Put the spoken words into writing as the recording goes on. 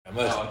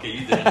Oh, okay,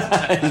 you did.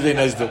 Very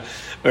nice too.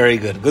 Very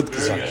good. Good.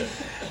 Very good.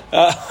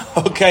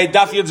 Okay,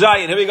 Daf Yud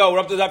Zayin. Here we go. We're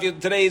up to Daf Yud.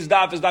 Today's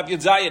Daf is Daf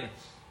Yud Zayin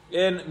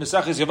in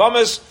Mesachos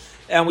Yevamos,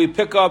 and we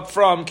pick up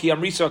from Ki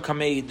Amrisa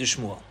Kamei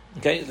Dishmuel.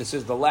 Okay, this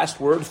is the last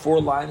word, 4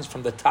 lines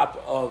from the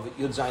top of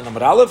Yud Zayin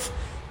Amar Aleph.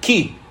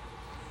 Ki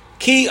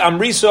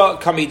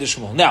Amrisa Kamei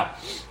Dishmuel. Now,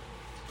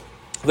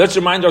 let's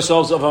remind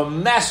ourselves of a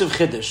massive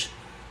chiddush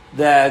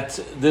that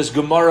this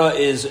Gemara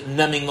is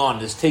nemming on,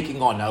 is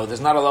taking on. Now,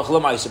 there's not a Lach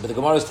L'Maisa, but the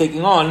Gemara is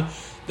taking on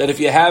that if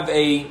you have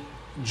a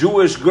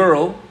Jewish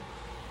girl,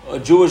 a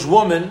Jewish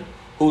woman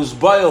who's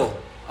bail,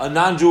 a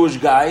non-Jewish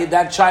guy,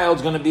 that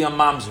child's going to be a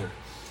mamzer.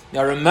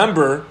 Now,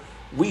 remember,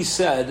 we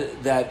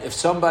said that if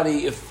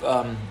somebody, if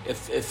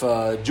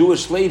a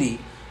Jewish lady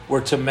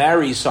were to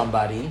marry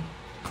somebody,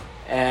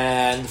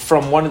 and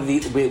from one of the,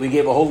 we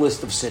gave a whole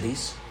list of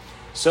cities.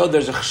 So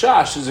there's a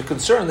chashash, there's a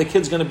concern, the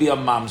kid's going to be a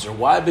mamzer.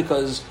 Why?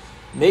 Because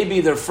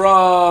maybe they're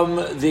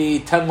from the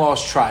 10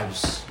 lost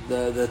tribes,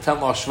 the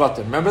 10 lost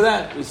shvatim. Remember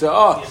that? We said,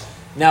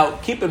 Now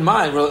keep in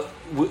mind,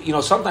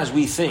 sometimes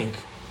we think,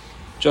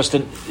 this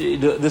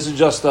is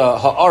just a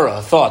ha'ara,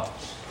 a thought.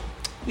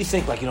 We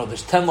think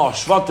there's 10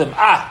 lost shvatim.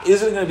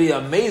 Isn't it going to be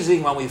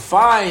amazing when we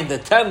find the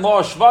 10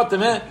 lost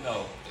shvatim?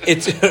 No.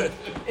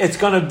 It's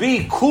going to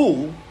be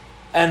cool,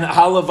 and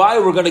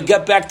halavai, we're going to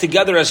get back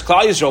together as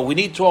Klal Yisrael. We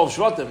need 12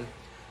 shvatim.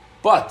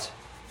 But,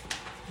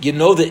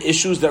 the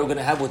issues that we're going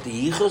to have with the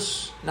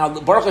yichus? Now,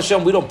 Baruch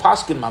Hashem, we don't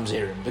paskin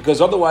mamzerim,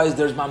 because otherwise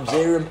there's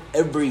mamzerim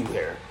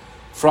everywhere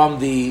from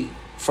the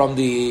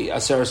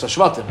Aseres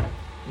HaShvatim.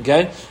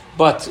 Okay?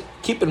 But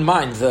keep in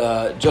mind,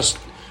 just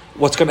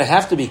what's going to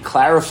have to be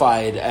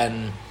clarified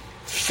and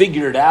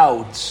figured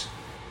out,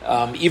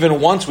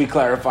 even once we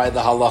clarify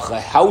the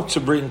halacha, how to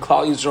bring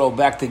Klal Yisrael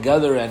back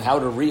together and how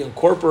to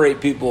reincorporate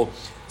people.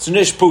 It's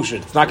nish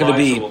pushit. It's not going to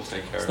be.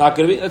 It's not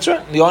going to be. That's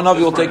right. The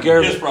Onavi will take care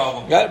of it.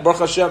 Problem. Yeah, Baruch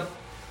Hashem.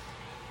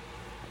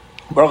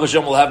 Baruch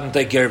Hashem will have him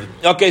take care of it.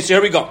 Okay, so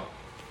here we go.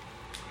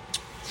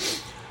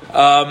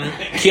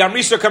 Ki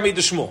Amrisa Kamei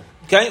Dishmuel.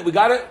 Okay, we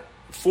got it.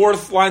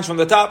 4th lines from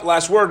the top.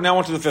 Last word. Now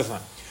on to the 5th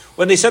line.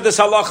 When they said this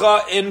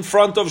halacha in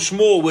front of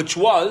Shmuel, which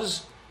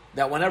was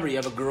that whenever you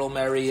have a girl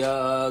marry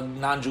a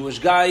non-Jewish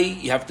guy,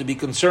 you have to be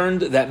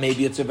concerned that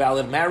maybe it's a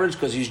valid marriage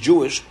because he's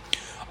Jewish.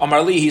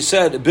 Amarli, he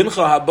said,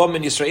 Bincha haba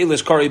min Yisrael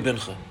is kari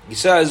bincha. He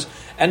says,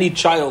 any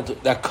child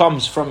that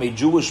comes from a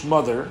Jewish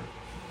mother,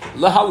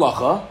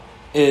 lehalacha,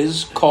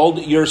 is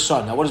called your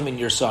son. Now, what does it mean,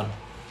 your son?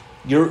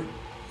 You're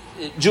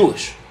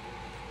Jewish.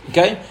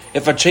 Okay?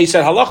 If a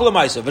halacha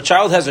l'maisa, if a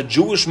child has a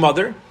Jewish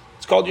mother,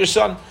 it's called your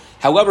son.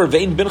 However,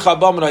 ve'in bincha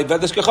haba min Yisrael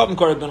kechavim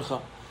kari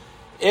bincha.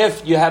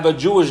 If you have a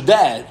Jewish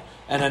dad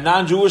and a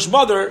non-Jewish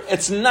mother,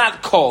 it's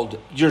not called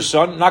your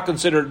son, not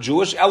considered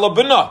Jewish. Ela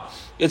b'na.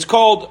 It's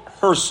called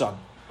her son.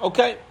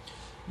 Okay,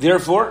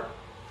 therefore,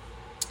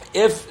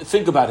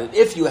 think about it,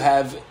 if you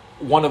have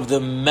one of the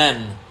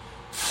men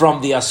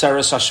from the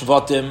Aseres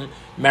HaShvatim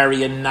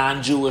marry a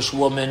non-Jewish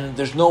woman,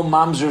 there's no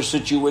mamzer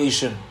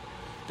situation,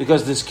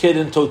 because this kid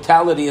in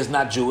totality is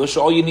not Jewish.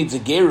 All you need is a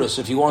gerus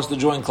if he wants to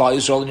join Klal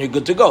Yisrael, and you're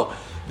good to go.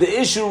 The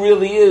issue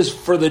really is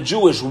for the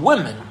Jewish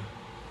women,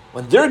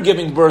 when they're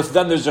giving birth,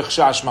 then there's a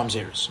chashash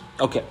mamzeres.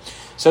 Okay,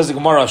 says the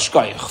Gemara,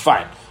 shkayach,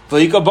 fine.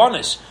 V'hika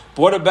bonus.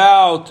 But what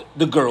about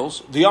the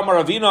girls? The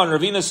Yamar Ravina, and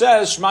Ravina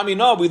says, Shmami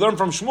no, we learn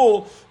from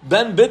Shmuel,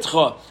 Ben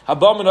Bitcha,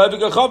 Habam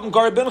and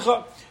Kari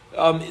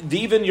Bincha.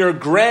 Even your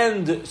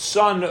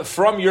grandson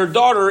from your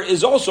daughter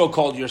is also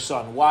called your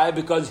son. Why?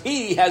 Because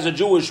he has a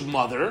Jewish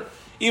mother,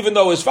 even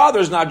though his father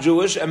is not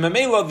Jewish, and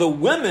Memela, the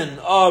women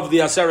of the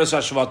Aseres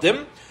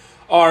HaShvatim,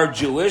 are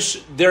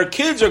Jewish. Their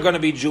kids are going to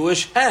be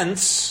Jewish,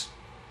 hence,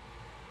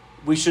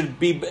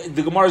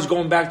 the Gemara is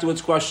going back to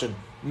its question.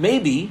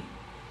 Maybe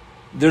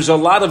there's a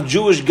lot of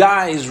Jewish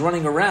guys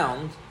running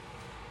around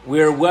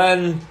where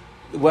when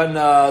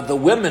the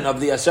women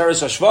of the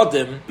Aseres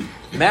HaShvatim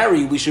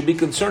marry, we should be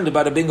concerned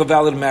about it being a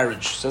valid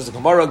marriage. Says the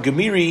Gemara,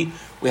 Gemiri,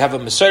 we have a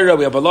Mesaira,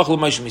 we have a Lach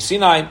L'Maish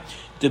Misinai,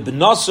 the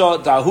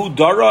Benasa, Dahu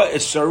Dara,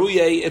 it's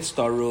Saruye, it's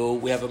Taru.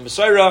 We have a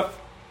Mesaira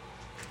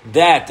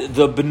that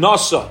the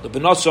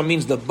Benasa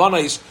means the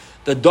Banais,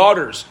 the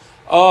daughters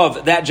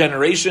of that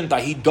generation,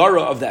 Dahi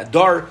Dara of that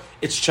Dar,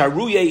 it's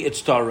Charuye, it's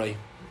Taray.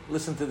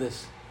 Listen to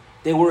this.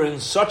 They were in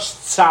such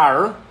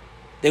tsar,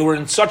 they were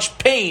in such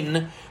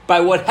pain by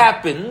what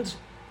happened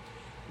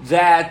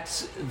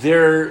that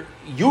their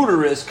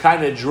uterus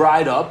kind of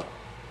dried up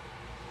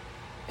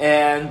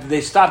and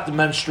they stopped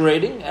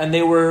menstruating and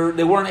they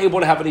weren't able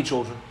to have any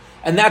children.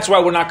 And that's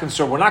why we're not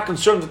concerned. We're not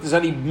concerned that there's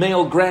any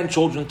male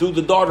grandchildren through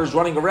the daughters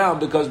running around,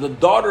 because the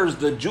daughters,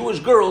 the Jewish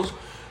girls,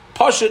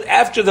 Pashut,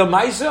 after the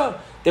Maisa,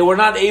 they were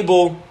not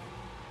able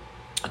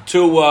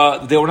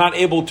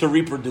to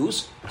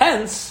reproduce.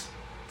 Hence,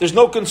 there's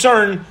no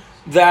concern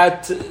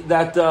that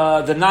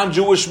the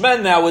non-Jewish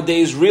men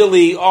nowadays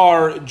really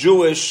are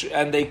Jewish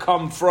and they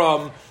come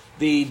from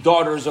the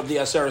daughters of the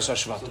Aseres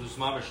HaShvatim. So there's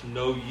mamash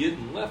no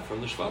Yidden left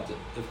from the Shvatim.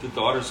 If the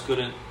daughters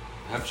couldn't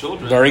have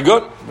children. Very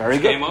good. Very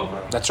good. Game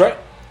over. That's right.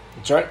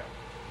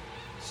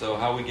 So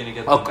how are we going to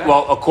get them back?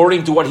 Well,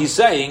 according to what he's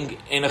saying,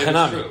 in a It is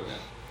chanami. true,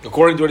 yeah.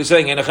 According to what he's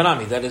saying, in a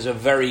chanami, that is a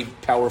very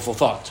powerful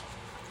thought.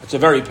 It's a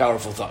very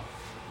powerful thought.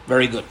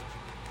 Very good.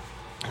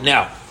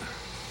 Now,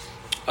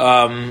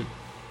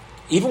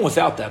 even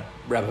without that,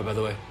 Rabbi, by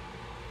the way,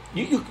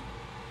 you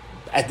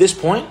at this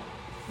point,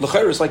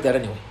 l'chayr is like that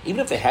anyway. Even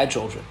if they had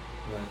children,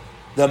 Right.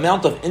 the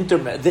amount of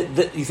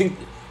you think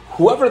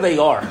whoever they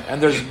are,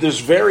 and there's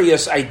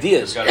various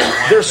ideas, Got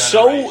one they're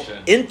so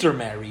generation.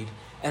 intermarried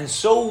and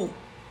so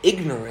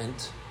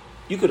ignorant.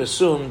 You could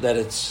assume that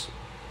it's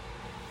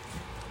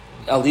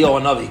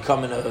Eliyahu Hanavi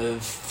coming to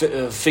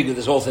figure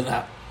this whole thing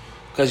out.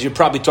 Because you're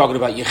probably talking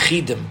about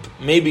yechidim,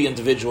 maybe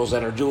individuals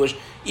that are Jewish,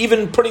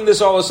 even putting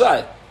this all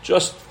aside,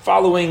 just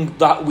following,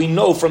 we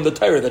know from the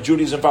Torah that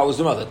Judaism follows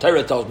the mother. The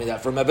Torah tells me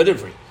that from Ebed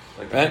Ivri.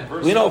 Like Right? the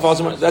We know it follows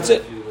the mother. That's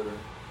it.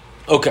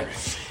 Okay.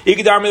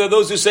 Ikidarmi,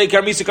 those who say,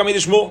 Karmisa Kami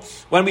Shmuel,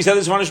 when we said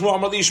this one, Shmuel,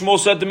 Amrali Shmuel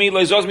said to me,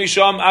 Leizos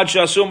Misham, Ad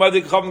Shasum,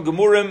 Vadik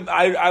Gemurim,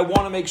 I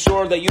want to make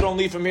sure that you don't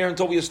leave from here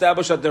until we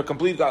establish that they're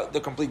complete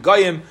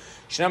Goyim.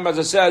 Shem, as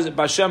it says,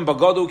 Bashem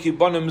Bagadu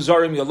Kibanim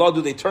Zarim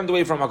Yaladu. They turned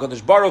away from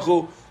Hakadosh Baruch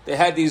Hu. They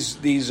had these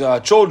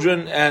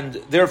children, and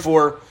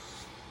therefore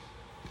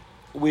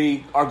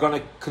we are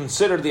going to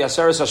consider the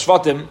Aseres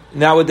Hashvatim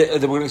nowadays. We're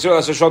going to consider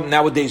Aseres Hashvatim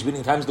nowadays,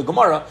 meaning times the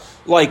Gemara,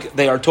 like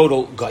they are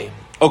total Goyim.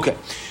 Okay,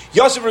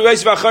 Yosef Rav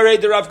Yosef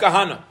Acharei the Rav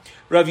Kahana.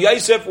 Rav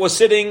Yosef was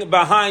sitting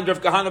behind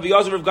Rav Kahana.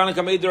 Yosef Rav Kahana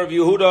Kamed Rav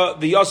Yehuda.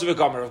 The Yosef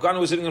Kamer. Rav Kahana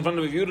was sitting in front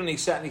of Rav Yehuda, and he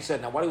sat and he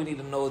said, "Now, why do we need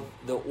to know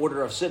the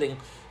order of sitting?"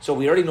 So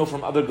we already know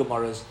from other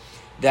Gemaras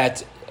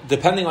that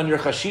depending on your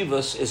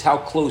chashivas is how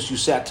close you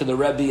sat to the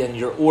Rebbe and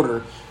your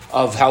order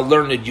of how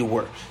learned you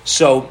were.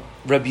 So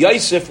Rabbi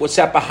Yosef would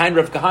sat behind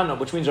Rav Kahana,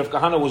 which means Rav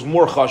Kahana was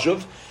more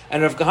chashuv,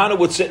 and Rav Kahana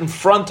would sit in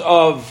front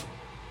of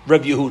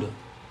Rav Yehuda.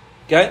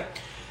 Okay?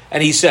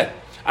 And he said,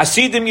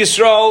 Asidim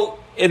Yisrael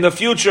in the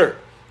future,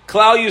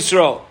 Klal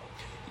Yisrael,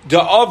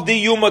 of the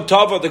Yuma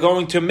Tava, they're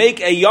going to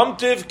make a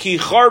Yomtiv ki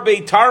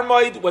charbe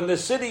Tarmaid when the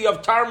city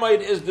of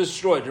Tarmaid is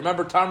destroyed.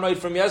 Remember Tarmaid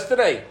from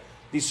yesterday?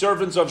 The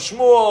servants of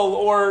Shmuel,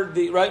 or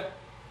the, right?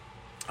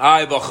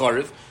 Ay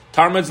v'chariv.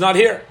 Tarmaid's not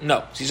here.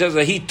 No. He says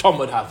that he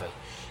Talmud have.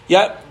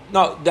 Yeah?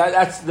 No,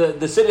 that's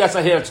the city that's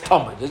not here, it's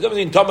Talmud. There's a difference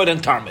between Talmud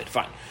and Tarmaid.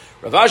 Fine.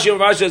 Rav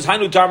Ashi says,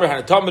 Hainu Tarmaid,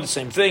 Hainu Talmud,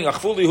 same thing.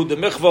 Achfuli hu de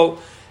michval.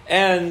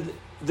 And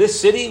this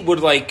city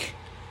would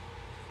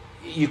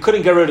you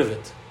couldn't get rid of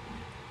it.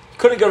 You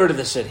couldn't get rid of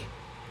the city.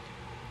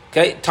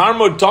 Okay?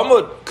 Talmud,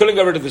 couldn't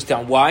get rid of this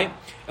town. Why?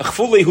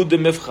 Achfuli hu de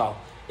michval.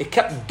 It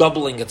kept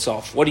doubling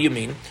itself. What do you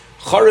mean?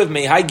 Charav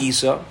mehai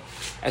gisa,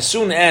 as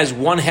soon as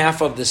one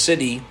half of the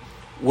city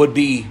would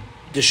be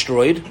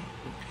destroyed,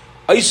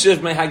 Eisiv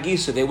mehai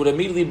gisa, they would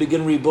immediately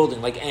begin rebuilding,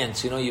 like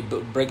ants. You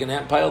break an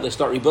ant pile, they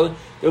start rebuilding.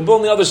 They would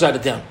build on the other side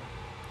of town.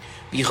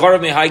 Charav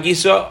mehai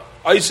gisa,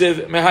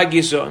 Eisiv mehai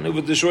gisa, and it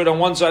was destroyed on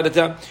one side of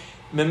town.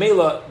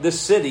 Memela, this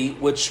city,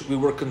 which we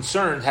were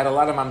concerned had a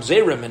lot of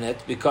mamzerim in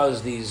it,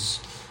 because these,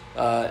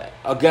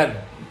 again,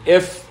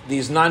 if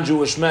these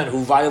non-Jewish men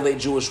who violate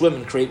Jewish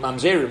women create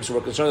mamzerim, so we're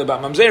concerned about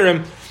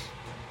mamzerim,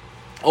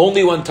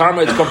 only when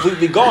Tarma is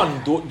completely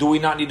gone do we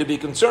not need to be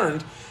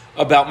concerned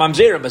about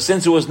mamzerim. But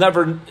since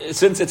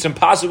it's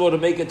impossible to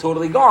make it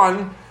totally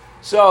gone,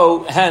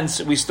 so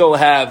hence we still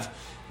have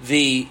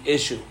the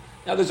issue.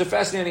 Now there's a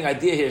fascinating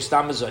idea here,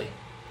 Stamazai,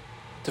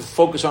 to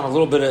focus on a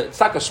little bit of, it's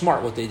not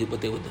smart what they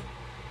would do,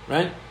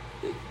 right?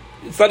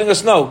 It's letting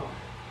us know,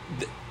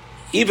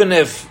 even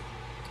if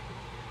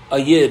a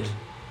yid,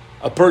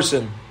 a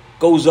person,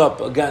 goes up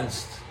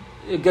against,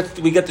 we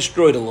get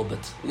destroyed a little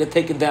bit, we get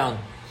taken down,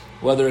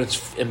 whether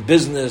it's in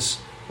business,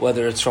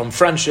 whether it's from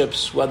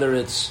friendships, whether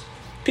it's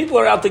people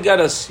are out to get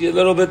us a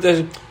little bit.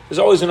 There's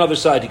always another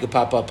side you could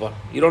pop up on.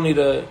 We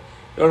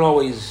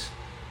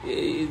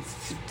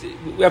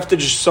have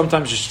to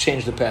sometimes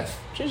change the path.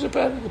 Change the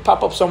path. You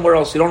pop up somewhere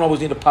else. You don't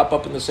always need to pop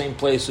up in the same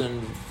place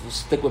and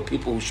stick with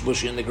people who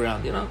smush you in the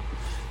ground.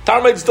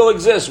 Tarmaid still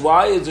exists.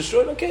 Why? It's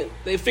destroyed. Okay,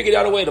 they figured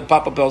out a way to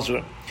pop up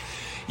elsewhere.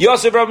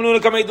 Yosef Rav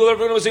Nuna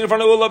was sitting in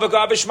front of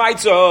Ulavakav,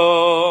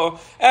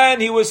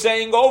 and he was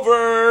saying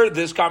over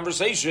this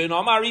conversation.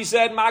 Omar, he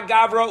said, "Ma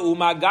gavra,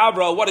 ma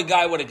gavra. What a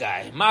guy! What a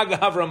guy! Ma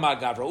gavra, ma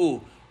gavra."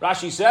 Ooh,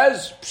 Rashi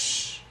says,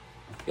 psh,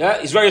 yeah,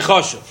 he's very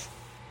chashuv.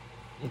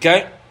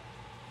 Okay,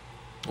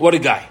 what a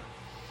guy.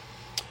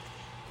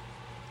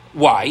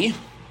 Why?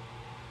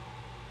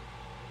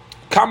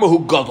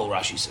 Kamahu gadol,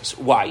 Rashi says.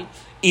 Why?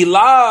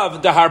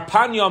 Ilav the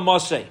harpanya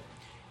mosei.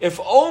 If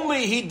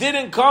only he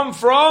didn't come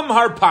from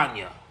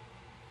Harpanya.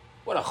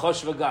 What a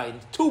choshev guy.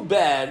 Too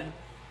bad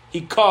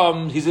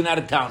he's an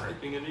out-of-towner.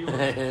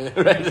 Right,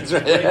 that's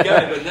right.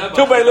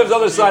 Too bad he lives on the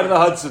other side of the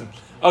Hudson.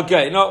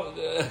 Okay, no,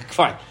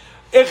 fine.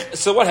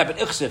 So what happened?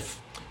 Ichsif.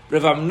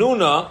 Rav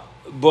Amnuna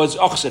was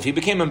Ochsif. He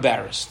became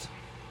embarrassed.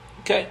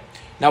 Okay.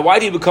 Now, why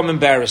did he become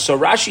embarrassed? So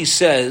Rashi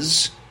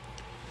says,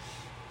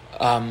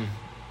 I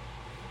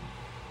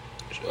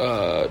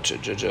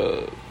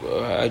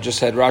just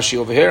had Rashi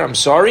over here. I'm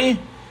sorry.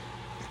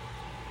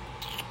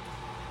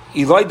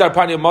 Rashi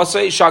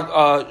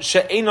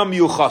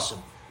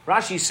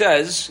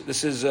says,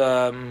 this is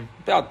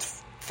about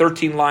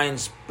 13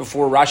 lines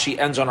before Rashi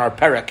ends on our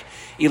perek.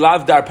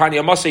 Ilav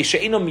darpanya masei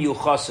she'inam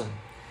miyuchasim.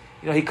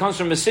 He comes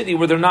from a city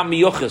where they're not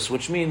miyuchas,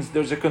 which means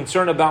there's a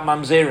concern about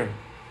mamzerim.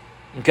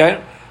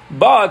 Okay?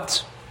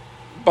 But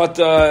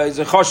he's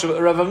a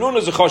choshev, Rav Hamnuna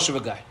is a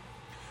choshev guy.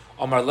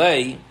 Amar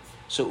lei,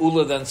 so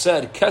Ula then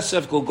said,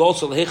 Kesef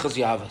Gulgolsa Lehechas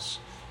Yavas.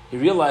 He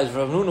realized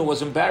Rav Hamnuna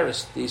was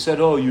embarrassed. He said,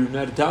 oh, you're an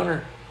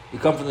out-of-towner? You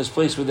come from this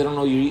place where they don't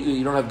know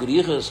you don't have good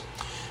yichas.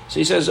 So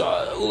he says,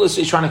 Ula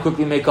is trying to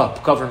quickly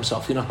cover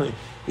himself.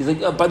 He's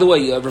like, by the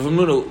way, Rav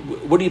Hamnuna,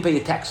 what do you pay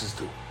your taxes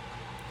to?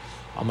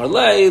 Amar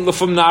lei,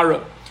 Lefum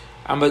Nara.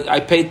 I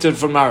paid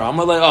from Nara.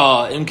 Amar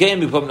lei, in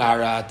came from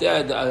Nara.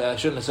 I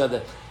shouldn't have said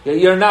that.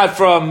 You're not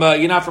from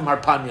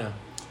Harpanya.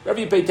 Wherever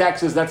you pay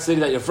taxes, that city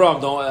that you're from,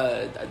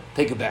 don't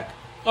take it back.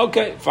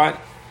 Okay, fine.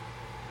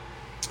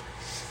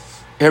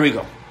 Here we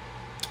go.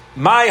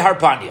 My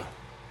Harpanya.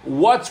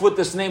 What's with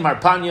this name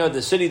Harpanya,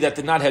 the city that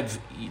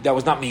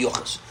was not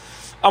miyuchas?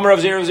 Amar Rav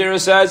Zera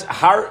says,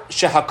 Har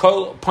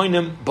shehakol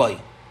poinim bay.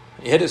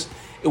 It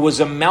was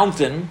a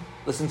mountain.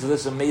 Listen to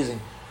this,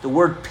 amazing. The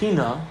word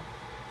pina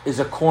is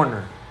a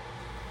corner,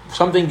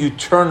 something you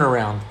turn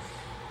around.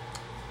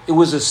 It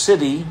was a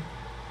city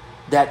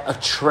that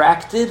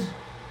attracted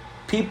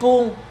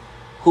people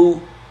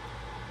who,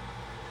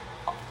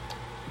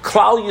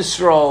 Klal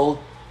Yisrael,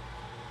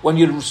 when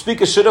you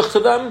speak a shidduch to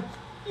them,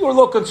 you were a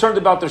little concerned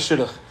about their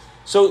shidduch.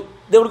 So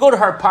they would go to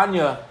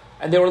Harpanya,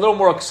 and they were a little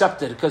more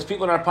accepted, because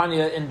people in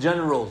Harpanya in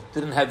general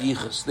didn't have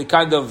yichus. They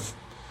kind of,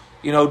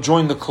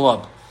 joined the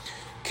club.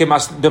 We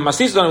learned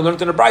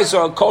in the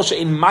Brayso, Kol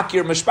she'in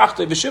makir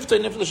mishpachtei v'shivtei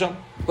niflasham.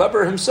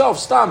 Whoever himself,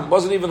 Stam,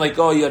 wasn't even like,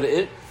 oh, you had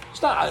it.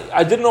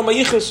 I didn't know my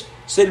yichus.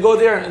 So they'd go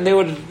there, and they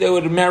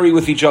would marry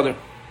with each other.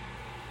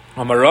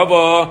 Amar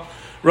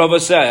Rava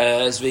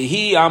says,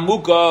 V'hi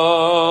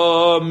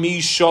amuka mi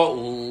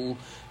Shaul.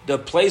 The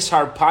place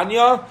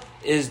Harpanya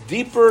is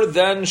deeper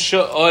than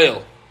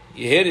Sha'ol.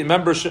 You hear it?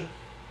 Remember,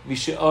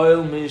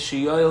 Mishael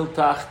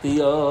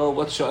Tachtiya.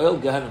 What's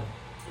Sha'ol? Gehenna.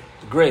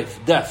 The grave,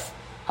 death.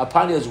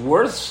 Harpanya is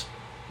worse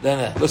than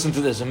that. Listen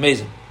to this,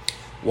 amazing.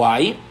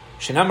 Why?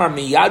 Shenamar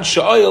miyad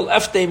Sha'ol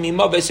eftei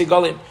mima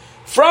b'segalim.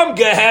 From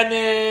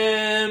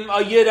Gehenim,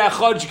 a Yid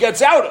Achad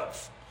gets out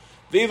of.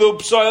 Vilu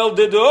psoil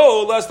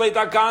dido, less late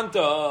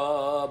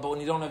akanta. But when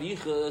you don't have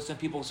yichus and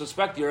people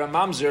suspect you're a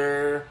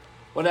mamzer,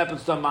 what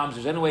happens to a mamzer?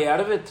 Is there any way out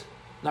of it?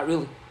 Not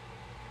really.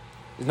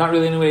 There's not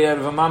really any way out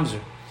of a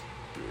mamzer.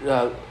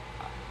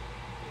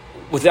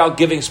 Without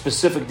giving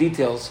specific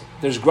details,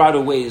 there's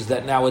grotto ways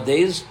that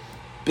nowadays,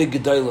 big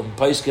gedolim,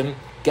 paiskim,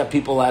 get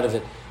people out of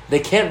it. They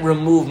can't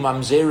remove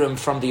mamzerim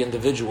from the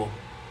individual,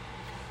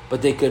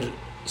 but they could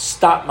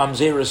stop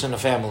mamzerus in a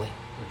family.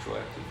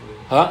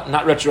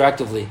 Not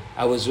retroactively.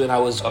 When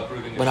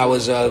I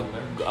was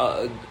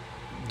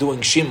doing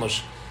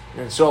shimush,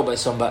 and so by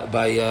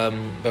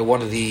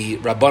one of the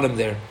rabbanim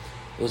there,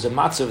 it was a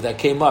matzav that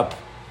came up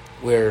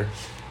where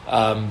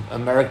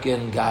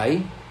American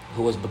guy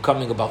who was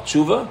becoming about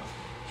tshuva,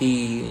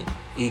 he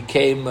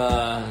came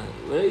where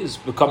he's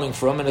becoming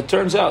from, and it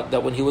turns out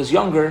that when he was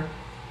younger,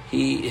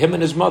 him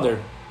and his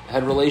mother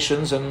had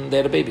relations and they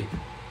had a baby.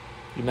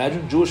 You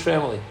imagine? Jewish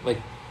family, like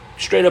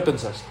straight up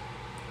incest.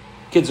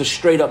 Kids are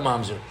straight up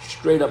mamzer.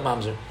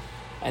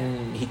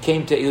 And he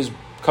was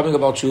coming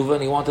about tshuva,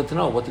 and he wanted to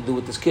know what to do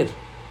with this kid.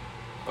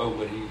 Oh,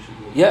 what he should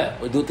do? Yeah,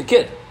 what to do with the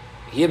kid.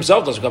 He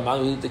himself doesn't come out,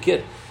 what to do with the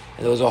kid.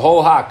 And there was a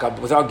whole hak,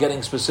 without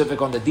getting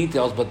specific on the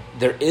details, but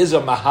there is a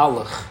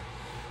mahalach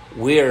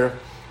where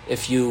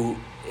if you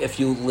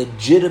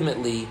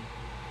legitimately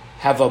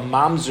have a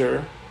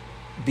mamzer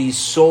be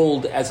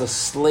sold as a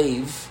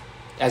slave,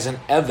 as an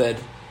eved,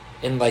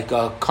 in like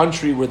a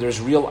country where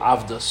there's real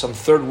avda, some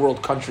third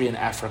world country in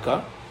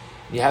Africa,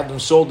 you have them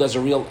sold as a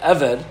real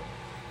eved,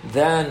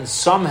 then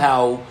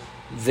somehow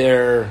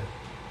they're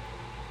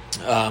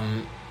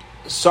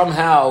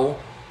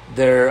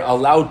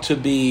allowed to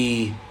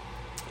be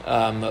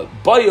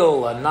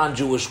boil, a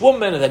non-Jewish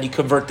woman, and then you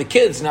convert the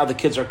kids. Now the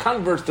kids are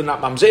converts; they're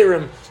not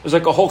mamzerim. There's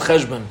like a whole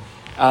cheshbon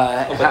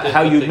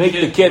how you make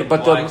the kid,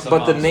 but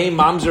the name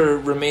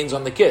mamzer remains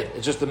on the kid.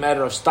 It's just a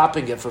matter of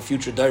stopping it for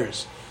future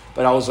daughters.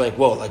 But I was like,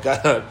 whoa, like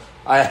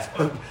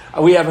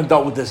we haven't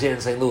dealt with this here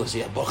in St. Louis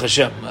yet, Baruch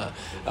Hashem.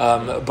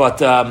 But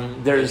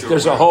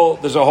there's a whole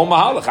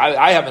mahalach.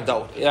 I haven't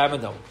dealt with it. Yeah, I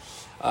haven't dealt with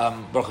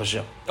it. Baruch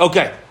Hashem.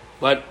 Okay,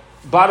 but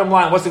bottom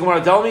line, what's the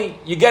Gemara tell me?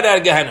 You get out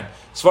of Gehenna.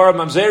 Sfara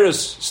Mamzer is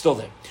still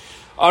there.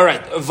 All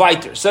right,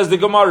 Viter says the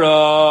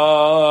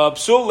Gemara,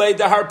 Psule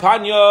de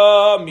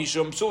Harpanya,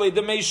 Mishum Psule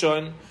de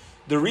Meishon.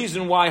 The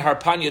reason why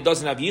Harpanya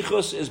doesn't have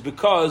yichus is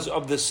because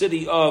of the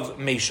city of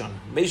Meishon.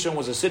 Meishon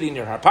was a city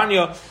near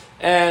Harpanya,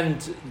 and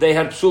they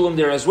had psulim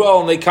there as well,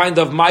 and they kind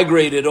of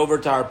migrated over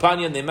to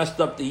Harpanya, and they messed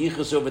up the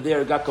yichus over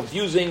there. It got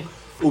confusing.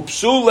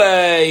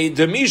 Upsule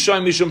de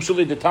Meishon, Mishum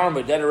Psule de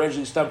Talmud. That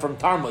originally stemmed from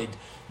Talmud,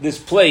 this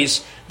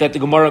place that the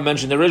Gemara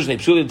mentioned originally.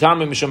 Psule de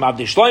Talmud, Mishum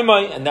Avdei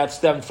Shloimei, and that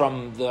stemmed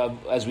from,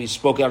 as we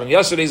spoke out on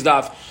yesterday's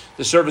daf,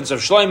 the servants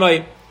of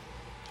Shloimei,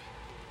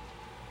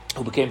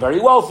 who became very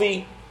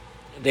wealthy.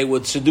 They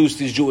would seduce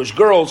these Jewish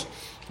girls,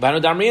 Banu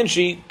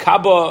Darmianshi,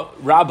 Kaba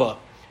Rabba.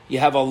 You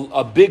have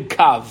a big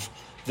kav,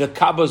 the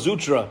Kaba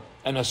Zutra,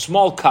 and a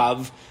small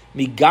kav,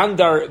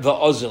 Migandar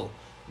v'Ozil.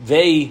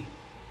 They,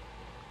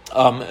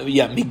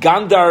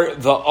 Migandar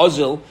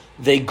v'Ozil,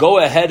 they go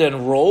ahead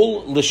and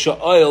roll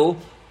l'sha'oil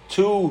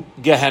to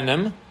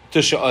Gehenim, to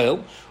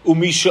Sha'oil.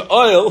 Umi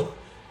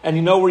and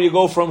you know where you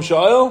go from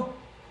Sha'oil?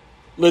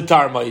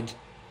 L'tarmaid,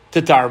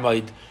 to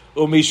Tarmaid.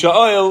 Umi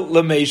Sha'oil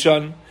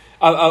l'meishan,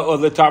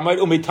 l'tarmaid,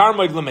 umi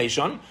Tarmaid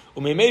l'meishan,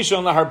 umi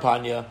meishan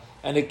l'harpanya.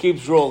 And it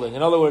keeps rolling.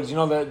 In other words,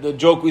 the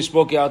joke we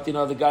spoke out,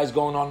 the guy's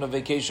going on a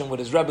vacation with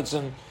his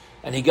Rebbitzin,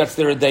 and he gets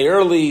there a day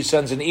early, he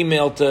sends an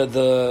email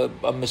to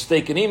a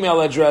mistaken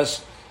email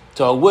address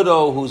to a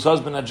widow whose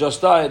husband had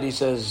just died. He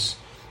says,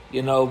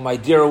 my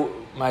dear,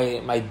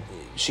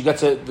 she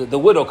gets the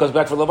widow comes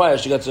back for Levaya,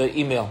 she gets an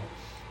email.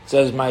 It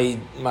says,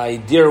 my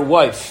dear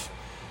wife,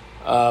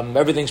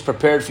 everything's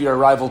prepared for your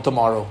arrival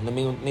tomorrow. In the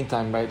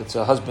meantime, right, it's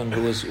a husband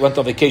who went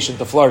on vacation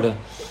to Florida.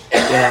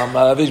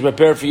 Everything's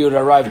prepared for you to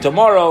arrive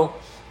tomorrow.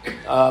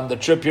 The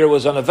trip here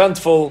was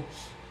uneventful.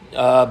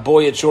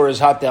 Boy, it sure is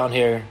hot down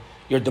here.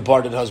 Your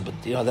departed husband.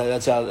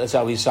 That's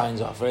how he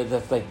signs off. Right?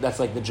 That's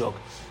like the joke.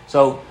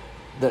 So,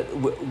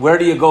 where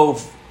do you go?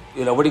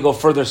 Where do you go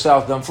further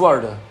south than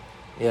Florida?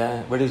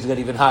 Yeah, where does it get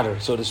even hotter,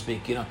 so to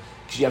speak?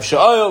 Because you have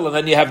Sha'oil, and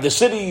then you have the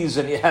cities,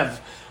 and you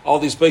have all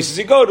these places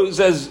you go to. It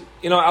says,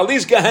 at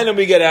least Gehenna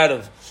we get out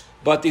of,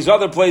 but these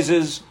other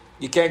places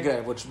you can't get out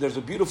of. Which there's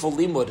a beautiful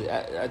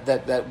limud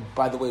that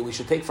by the way we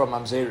should take from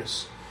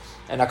Mamzeris,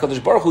 and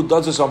HaKadosh Baruch Hu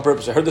does this on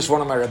purpose. I heard this one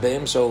of my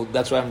Rebbeim, so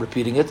that's why I'm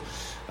repeating it.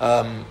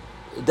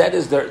 That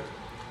is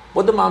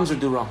what the Mamzer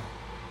do wrong.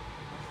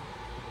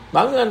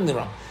 Mamzer did nothing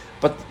wrong,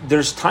 but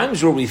there's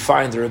times where we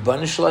find the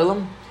Rebbeinu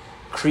Shalom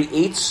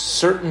creates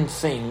certain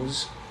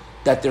things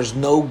that there's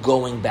no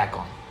going back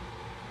on,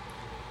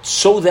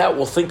 so that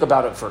we'll think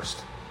about it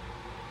first.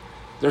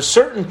 There's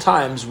certain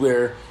times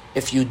where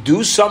if you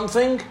do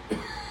something,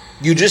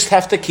 you just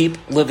have to keep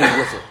living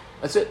with it.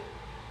 That's it.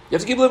 You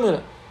have to keep living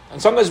with it.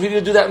 And sometimes we need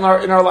to do that in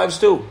our lives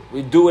too.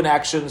 We do an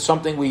action,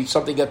 something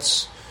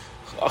gets,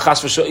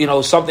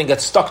 something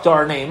gets stuck to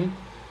our name,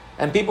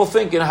 and people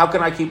think, how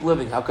can I keep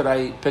living? How could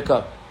I pick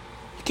up?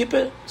 Keep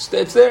it.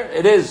 It's there.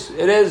 It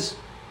is.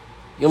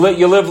 You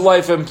live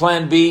life in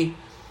Plan B,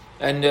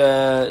 and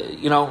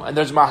and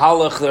there's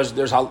mahalach.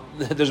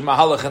 There's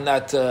mahalach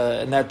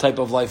in that type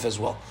of life as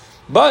well.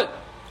 But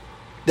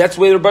that's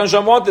the way the Rebbeinu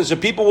Shalom wants this. So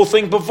people will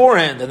think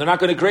beforehand, and they're not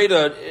going to create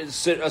a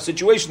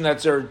situation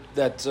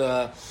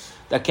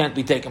that can't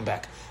be taken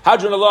back.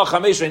 Hadron Allah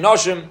Chamesh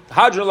Noshim.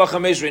 Hadron Allah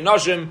Chamesh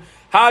Noshim.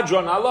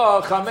 Hadron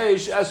Allah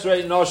Chamesh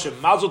Esrei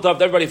Noshim. Mazel Tov.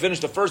 Everybody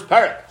finished the first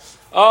parak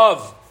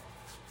of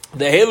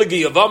the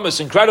Halagi of Amos.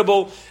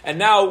 Incredible. And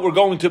now we're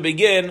going to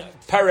begin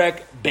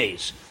Perek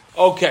Beis.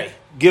 Okay,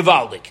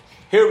 Givaldik.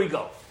 Here we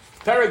go.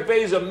 Perek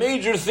Beis, a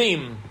major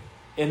theme.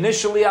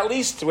 Initially, at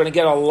least, we're going to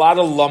get a lot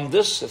of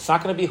lumdis. It's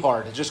not going to be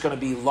hard. It's just going to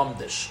be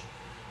lumdish.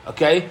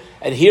 Okay?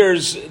 And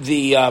here's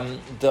the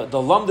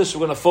lumdis we're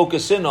going to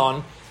focus in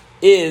on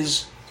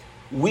is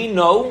we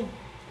know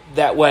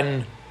that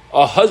when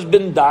a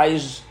husband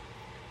dies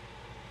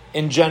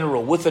in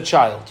general with a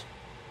child,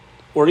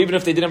 or even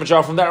if they didn't have a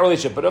child from that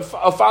relationship, but if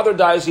a father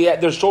dies,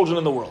 there's children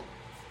in the world.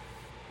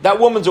 That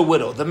woman's a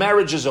widow. The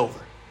marriage is over.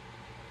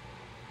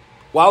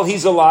 While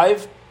he's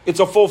alive, it's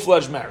a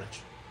full-fledged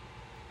marriage.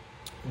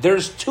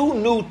 There's two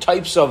new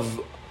types of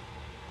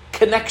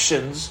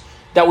connections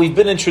that we've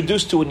been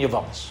introduced to in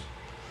Yavamas.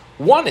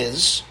 One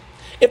is,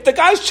 if the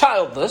guy's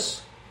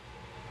childless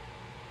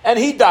and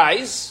he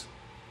dies,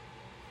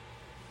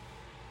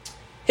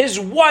 his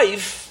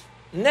wife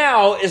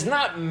now is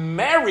not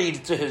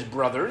married to his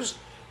brothers,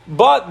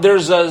 but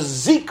there's a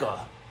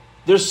zika.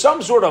 There's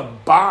some sort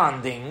of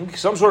bonding,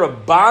 some sort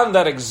of bond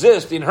that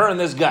exists in her and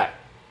this guy.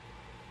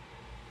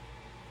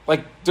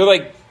 They're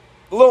like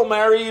a little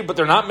married, but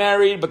they're not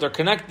married, but they're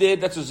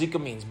connected. That's what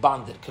zika means,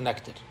 bonded,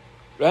 connected.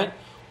 Right?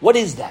 What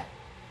is that?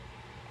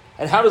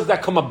 And how does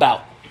that come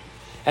about?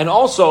 And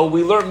also,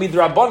 we learn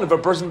midrabanan if a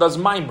person does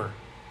mimer.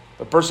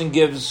 If a person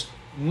gives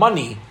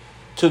money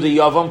to the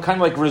Yavam,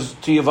 kind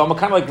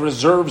of like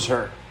reserves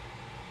her.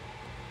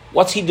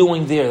 What's he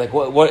doing there?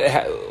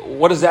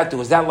 What does that do?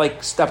 Is that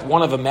like step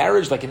one of a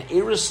marriage, like an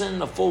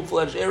erison, a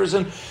full-fledged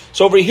erison?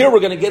 So over here,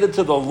 we're going to get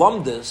into the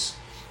lumdis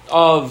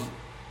of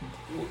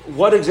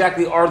what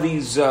exactly are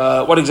these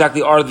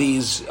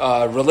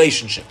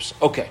relationships.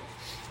 Okay.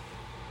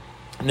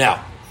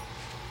 Now,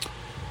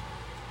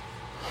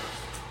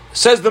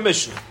 says the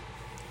Mishnah,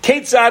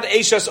 Ketzad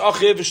Eishes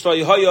Achiv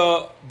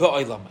Shtoyhaya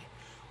Ba'olamai.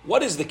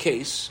 What is the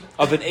case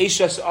of an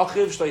Eishes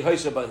Achiv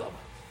Shtoyhaya Ba'olamai?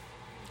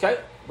 Okay,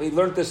 we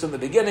learned this in the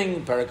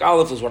beginning. Perek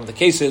Aleph is one of the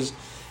cases,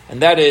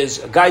 and that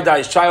is a guy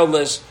dies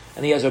childless,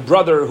 and he has a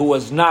brother who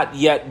was not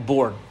yet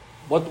born.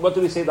 What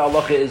do we say the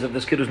halacha is of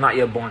this kid who's not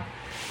yet born?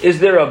 Is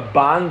there a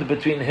bond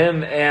between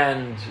him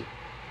and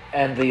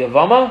the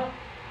Yavama?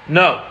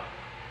 No.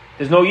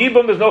 There's no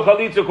Yibam, there's no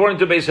Chalitz according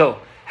to Beis Hill.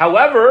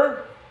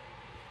 However,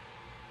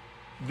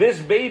 this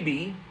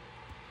baby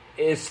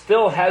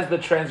still has the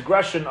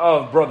transgression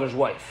of brother's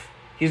wife.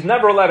 he's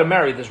never allowed to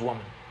marry this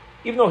woman.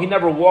 Even though he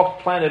never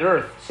walked planet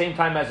Earth same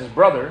time as his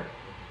brother,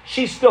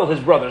 she's still his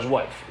brother's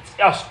wife. It's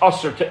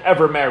usher to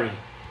ever marry.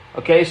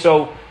 Okay,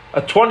 so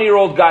a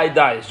 20-year-old guy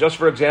dies. Just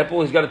for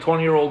example, he's got a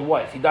 20-year-old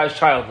wife. He dies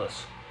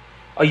childless.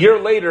 A year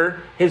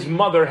later, his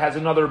mother has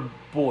another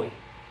boy.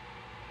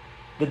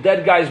 The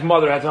dead guy's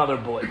mother has another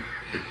boy.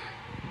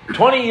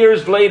 20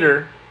 years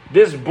later,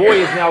 this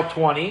boy is now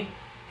 20.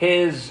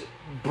 His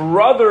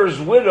brother's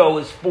widow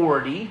is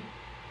 40.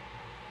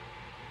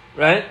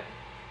 Right?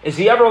 Is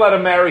he ever allowed to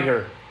marry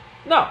her?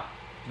 No.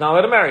 He's not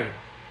allowed to marry her.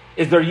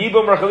 Is there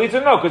Yibum or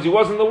Chalitza? No, because he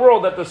was in the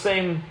world at the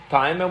same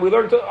time. And we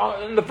learned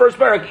in the first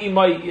parak,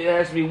 it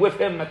has to be with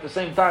him at the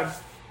same time.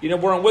 You know,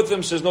 weren't with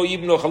him, says no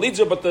Yibum, no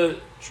Chalitza, but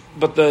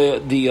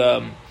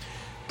the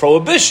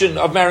prohibition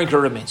of marrying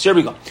her remains. Here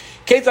we go.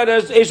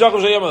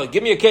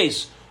 Give me a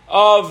case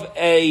of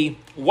a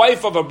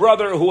wife of a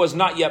brother who was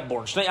not yet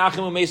born.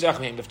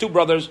 If two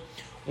brothers,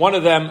 one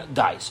of them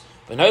dies.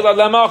 And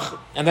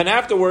then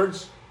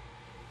afterwards,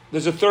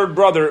 there's a third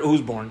brother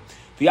who's born.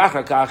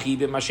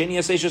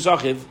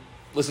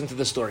 Listen to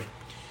the story.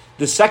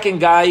 The second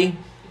guy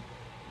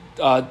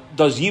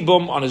does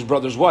Yibum on his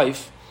brother's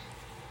wife,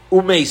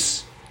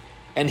 Umeis,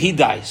 and he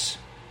dies.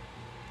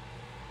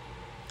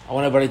 I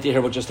want everybody to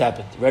hear what just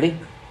happened. Ready?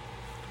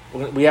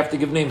 We have to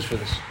give names for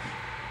this.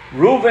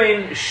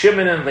 Ruvain,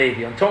 Shimon, and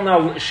Levi. Until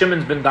now,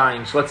 Shimon's been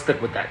dying, so let's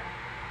stick with that.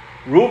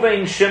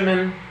 Ruvain,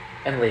 Shimon,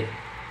 and Levi.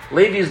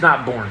 Levi is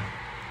not born.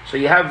 So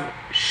you have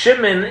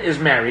Shimon is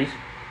married.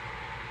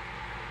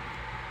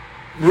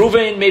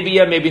 Ruvain, maybe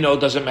yeah, maybe no,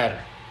 doesn't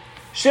matter.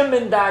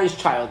 Shimon dies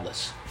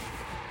childless.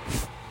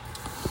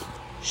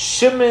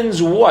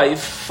 Shimon's wife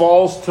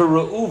falls to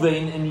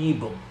Reuven in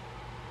Yibum.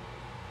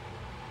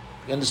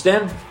 You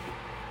understand?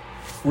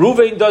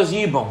 Reuven does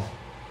Yibum.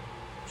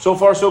 So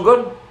far, so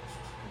good?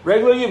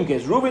 Regular Yibum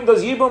case. Reuven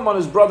does Yibum on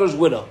his brother's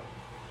widow.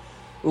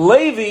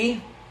 Levi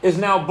is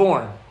now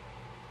born.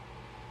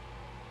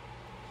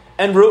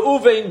 And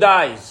Reuven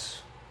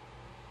dies.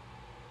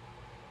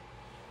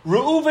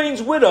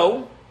 Reuven's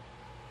widow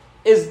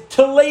is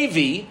to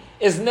Levi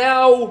is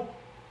now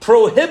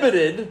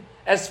prohibited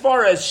as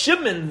far as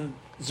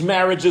Shimon's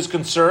marriage is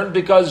concerned,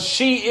 because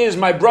she is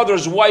my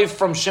brother's wife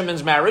from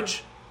Shimon's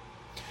marriage.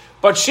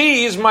 But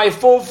she is my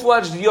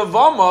full-fledged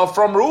Yavama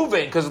from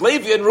Reuven, because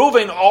Levi and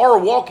Reuven are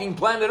walking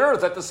planet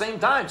Earth at the same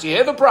time. So you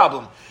hear the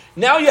problem.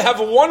 Now you have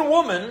one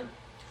woman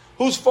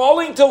who's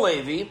falling to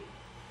Levi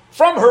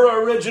from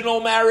her original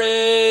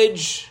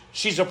marriage.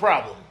 She's a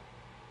problem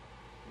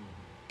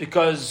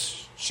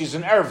because she's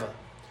an erva.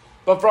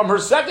 But from her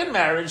second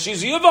marriage,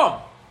 she's a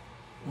Yavam.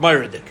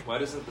 Myridik. Why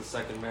doesn't the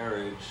second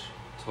marriage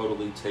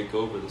totally take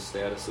over the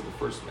status of the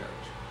first marriage?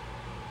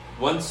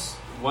 Once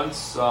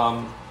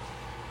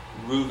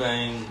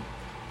Reuven...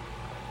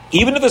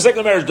 Even if the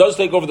second marriage does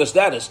take over the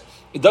status,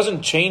 it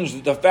doesn't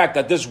change the fact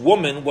that this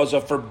woman was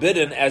a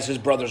forbidden as his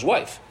brother's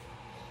wife.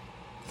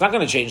 It's not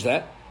going to change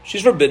that.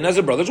 She's forbidden as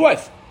a brother's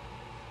wife.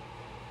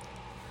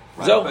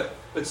 Right, So,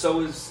 but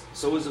so is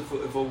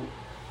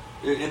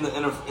in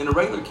a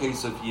regular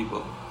case of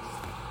Yibum,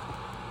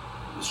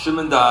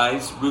 Shimon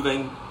dies,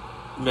 Reuven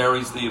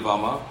marries the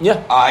Yavama.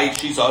 Yeah.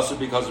 She's also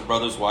because of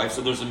brother's wife,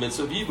 so there's a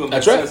mitzvah of Yibum.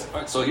 That's right.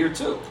 Says, so here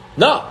too.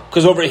 No,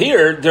 because over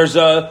here there's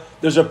a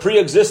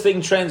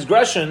pre-existing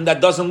transgression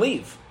that doesn't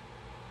leave.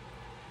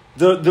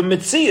 The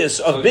mitzias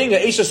of so being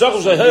an Isha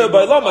Sachus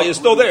by Lama is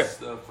still there.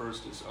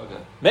 First is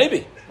okay.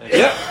 Maybe.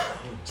 Yeah.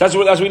 So that's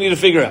what we need to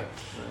figure out.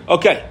 Right.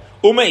 Okay.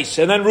 Umeis,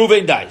 and then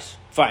Reuven dies.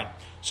 Fine.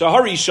 So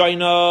Hari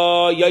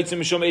Shaina Yaitzim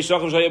Mishom Isha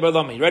Sachus by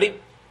Lama. Ready?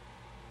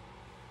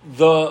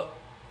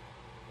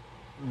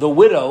 The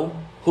widow,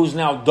 who's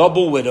now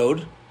double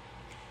widowed,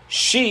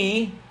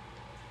 she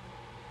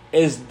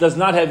does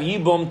not have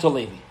Yibum to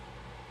Levi.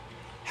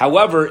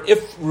 However,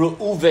 if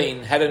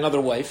Reuven had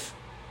another wife,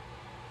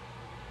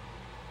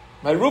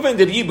 my Reuven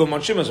did Yibum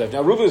on Shimon's wife.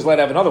 Now Reuven is allowed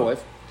to have another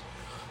wife.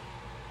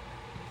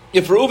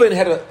 If Reuven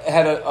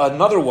had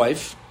another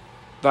wife,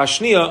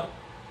 Vashnia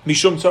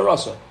Mishum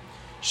Tzarasa,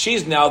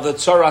 she's now the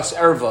Tzaras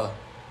Erva.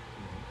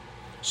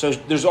 So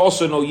there's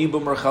also no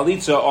Yibum or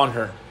Chalitza on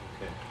her.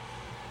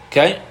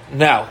 Okay,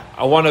 now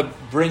I want to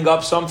bring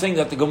up something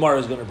that the Gemara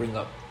is going to bring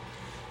up.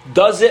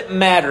 Does it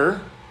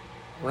matter?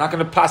 We're not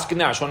going to paskin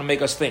now. I just want to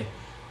make us think.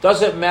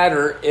 Does it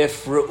matter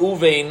if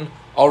Reuven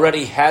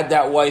already had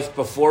that wife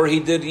before he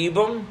did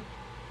Yibum?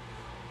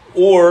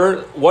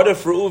 Or what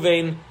if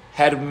Reuven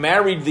had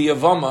married the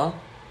Yavama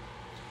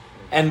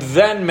and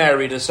then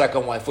married a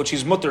second wife, which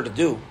he's mutter to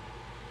do?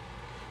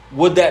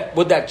 Would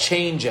that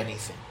change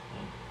anything?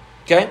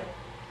 Okay.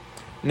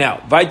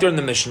 Now, weiter in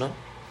the Mishnah.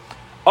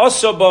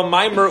 Asaba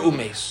Maimer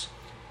Umes.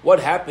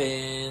 What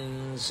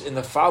happens in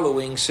the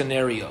following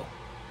scenario?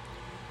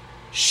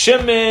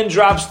 Shimon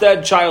drops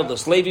dead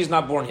childless. Levi's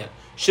not born yet.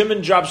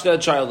 Shimon drops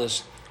dead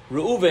childless.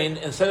 Reuven,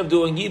 instead of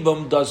doing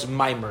Yibum, does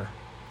Maimer.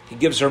 He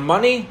gives her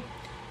money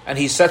and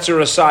he sets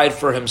her aside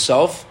for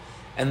himself,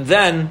 and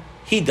then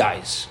he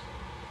dies.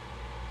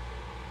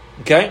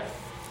 Okay?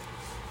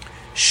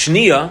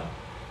 Shnia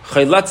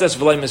Chaylatzes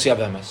V'lay Mesyav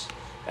Emes.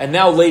 And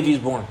now Levi's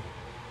born.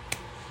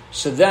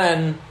 So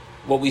then,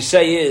 what we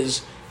say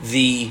is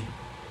the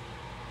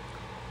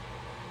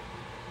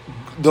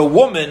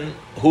woman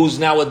who's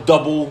now a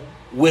double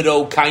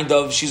widow, kind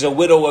of, she's a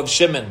widow of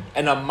Shimon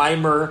and a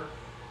mimer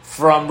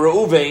from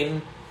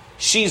Reuven,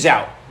 she's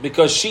out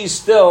because she's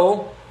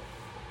still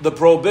the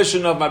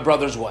prohibition of my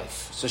brother's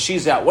wife. So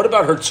she's out. What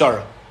about her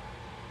tzara?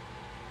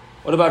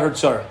 What about her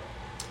tzara?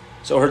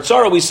 So her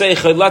tzara, we say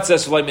chalitza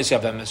v'lo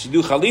misyavemes. You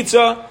do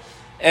chalitza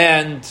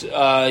and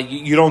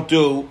you don't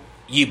do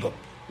yibum.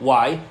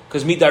 Why?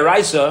 Because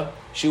midaraisa,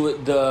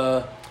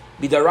 the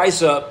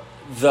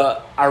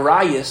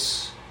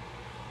arayis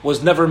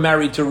was never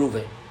married to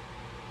Reuven.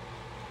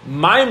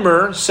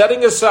 Mimer,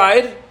 setting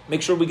aside,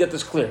 make sure we get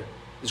this clear,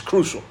 is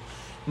crucial.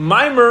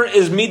 Mimer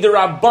is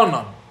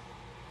midarabanan.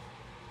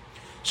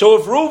 So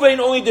if Reuven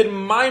only did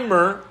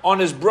mimer on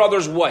his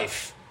brother's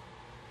wife,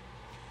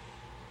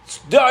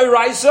 the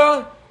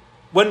Iraisa,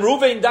 when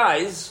Reuven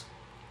dies,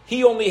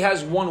 he only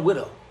has one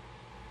widow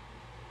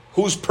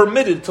who's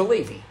permitted to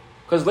Levi.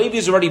 Because Levi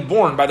is already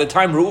born by the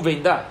time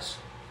Reuven dies.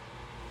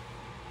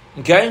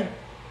 Okay?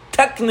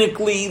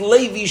 Technically,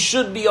 Levi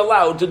should be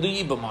allowed to do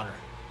Yibam on her.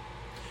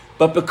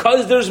 But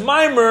because there's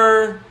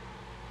mimer,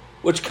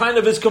 which kind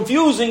of is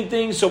confusing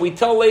things, so we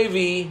tell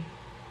Levi,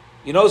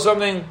 you know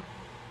something?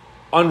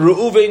 On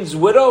Reuven's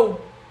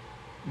widow,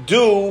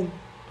 do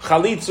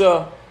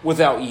chalitza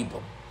without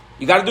Yibam.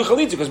 You got to do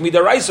chalitza because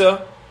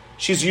midaraisa,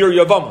 she's your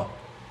yavama.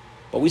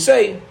 But we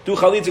say do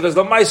chalitza because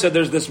the Maisa,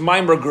 there's this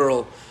mimer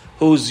girl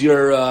who's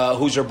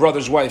your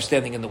brother's wife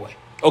standing in the way.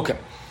 Okay.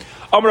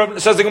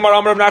 Says the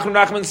Gemara.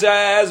 Nachman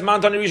says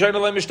Mantani Rishayna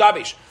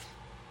le'mishtabish.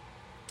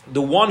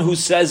 The one who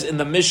says in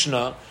the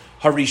Mishnah,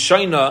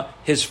 Harishayna,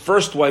 his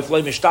first wife,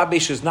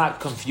 le'mishtabish, is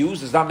not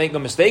confused, is not making a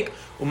mistake.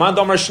 Uman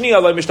damar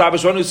shniya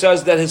le'mishtabish, one who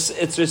says that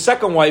it's his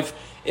second wife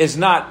is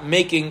not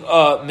making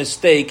a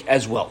mistake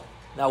as well.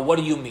 Now, what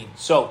do you mean?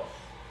 So,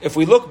 if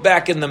we look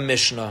back in the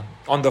Mishnah,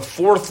 on the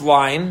fourth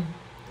line,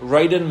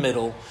 right in the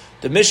middle,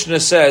 the Mishnah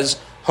says,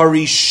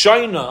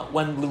 Harishayna,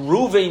 when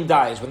Reuven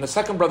dies, when the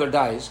second brother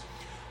dies,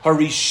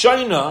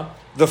 Harishayna,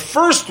 the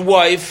first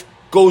wife,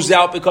 goes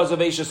out because of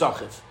Eishes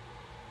Achiv.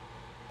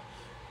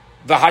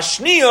 The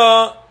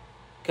Hashniya,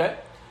 okay,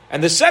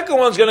 and the second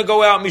one's going to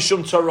go out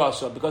Mishum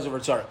Tzarasa, because of her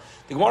tzara.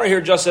 The Gemara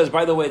here just says,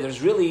 by the way,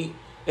 there's really,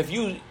 if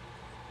you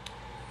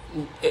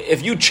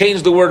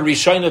change the word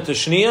Rishayna to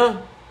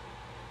Shniya,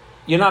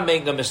 you're not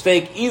making a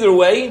mistake. Either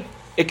way,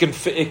 it can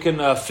fit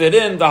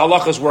in, the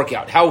halachas work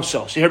out. How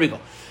so? So here we go.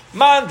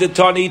 Man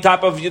detani,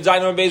 top of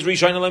Yudzayin Beis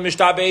Rishayna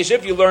le'mishtabesh.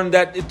 If you learn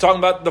that it's talking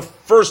about the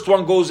first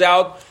one goes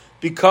out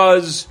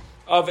because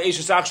of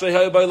Eishes Achshlei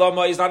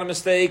Hayabayilama is not a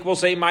mistake, we'll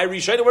say my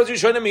Rishayna. What does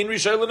Rishayna mean?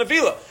 Rishayna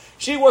Nefila.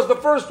 She was the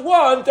first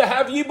one to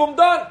have Yibum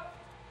done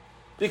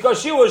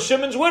because she was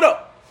Shimon's widow.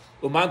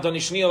 Umantani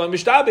Shniya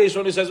le'mishtabesh.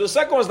 When he says the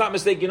second one's not a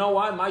mistake, you know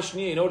why? My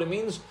Shniya, you know what it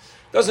means?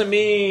 Doesn't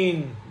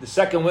mean the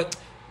second one.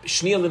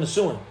 Shniya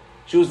l'nesuin.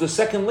 She was the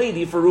second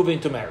lady for Reuven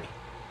to marry.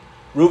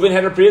 Reuven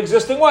had a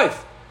pre-existing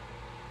wife.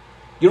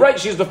 You're right,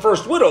 she's the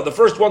first widow, the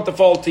first one to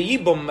fall to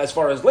Yibum as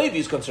far as Levi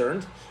is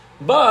concerned,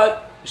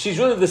 but she's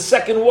really the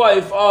second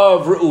wife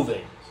of Reuven.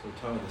 So we're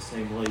talking the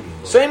same lady.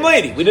 Same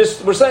lady.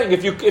 We're saying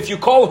if you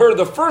call her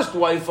the first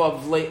wife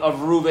of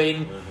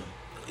Reuven,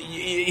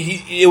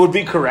 it would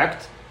be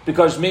correct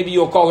because maybe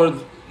you'll call her,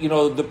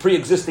 the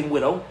pre-existing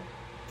widow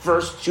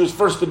first. She was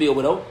first to be a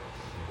widow.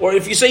 Or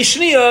if you say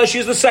Shniya,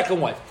 she's the second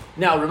wife.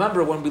 Now,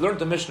 remember, when we learned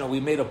the Mishnah, we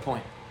made a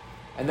point.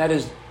 And that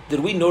is, did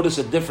we notice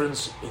a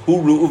difference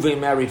who Reuven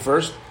married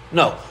first?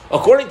 No.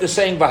 According to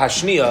saying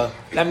Bahashniya,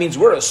 that means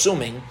we're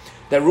assuming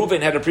that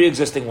Reuven had a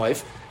pre-existing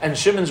wife, and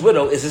Shimon's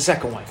widow is his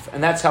second wife.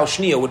 And that's how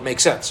Shniya would make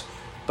sense.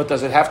 But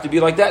does it have to be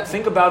like that?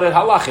 Think about it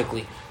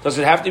halachically. Does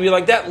it have to be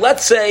like that?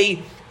 Let's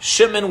say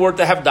Shimon were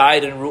to have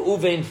died, and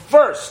Reuven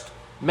first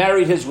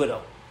married his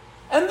widow.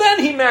 And then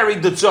he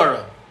married the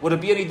tzara. Would it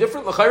be any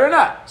different? L'chayr or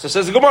not? So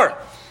says the Gemara.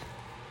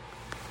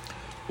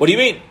 What do you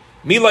mean?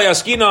 Mila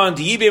yaskina and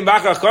yibim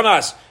bakach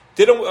konas.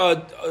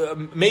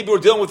 Maybe we're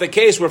dealing with a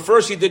case where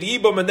first he did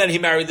yibum and then he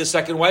married the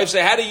second wife.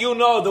 So how do you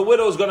know the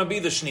widow is going to be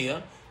the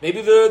shniya?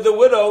 Maybe the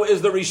widow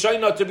is the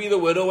rishayna to be the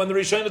widow and the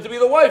rishayna to be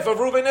the wife of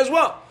Reuven as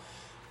well.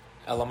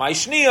 Elamai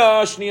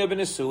shniya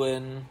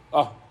b'nesuin.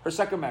 Oh, her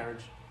second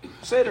marriage.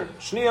 Seder.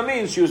 Shniya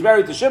means she was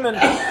married to Shimon.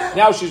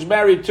 Now she's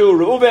married to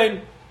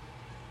Reuven.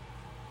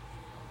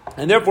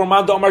 And therefore,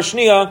 man da'amar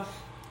shniya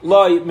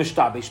Loi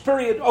mishtabish.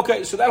 Period.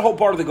 Okay, so that whole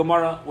part of the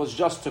Gemara was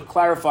just to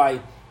clarify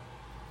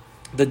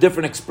the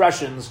different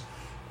expressions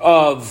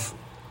of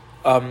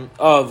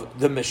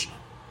the Mishnah.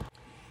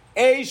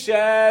 What's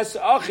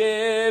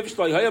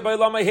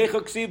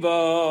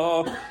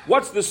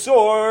the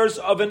source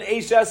of an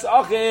Eishes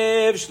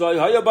Achiv?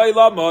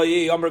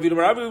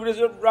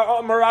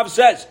 Rav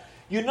says,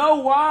 you know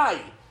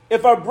why?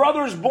 If our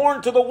brother's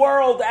born to the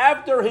world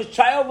after his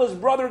childless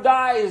brother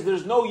dies,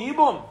 there's no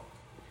Yibum.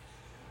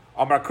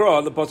 Amar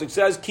Kra, the pasuk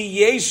says,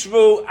 Ki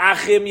yeshvu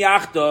achim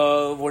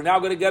yachtav. We're now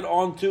going to get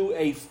on to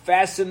a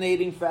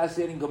fascinating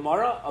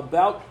Gemara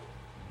about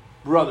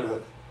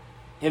brotherhood.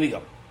 Here we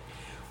go.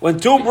 When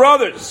two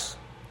brothers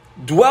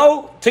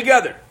dwell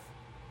together.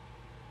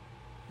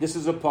 This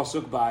is a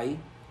pasuk by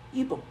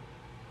Yibum.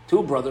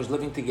 Two brothers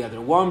living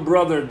together. One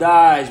brother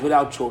dies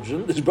without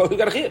children. This brother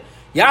got a chiyuv.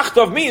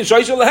 Yachtav means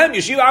shoyshel lehem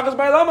yeshiva achas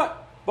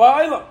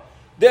ba'ilama.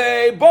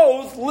 They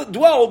both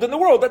dwelled in the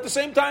world at the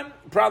same time.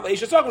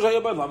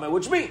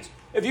 Which means,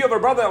 if you have a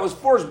brother that was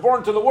first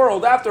born to the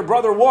world after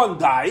brother one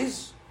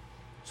dies,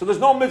 so there's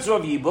no mitzvah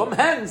of Yibum,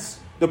 hence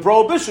the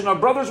prohibition of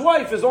brother's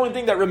wife is the only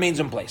thing that remains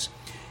in place.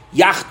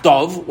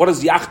 Yachtov, what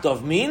does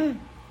Yachtov mean?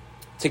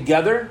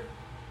 Together.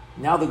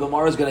 Now the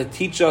Gemara is going to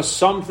teach us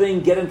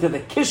something, get into the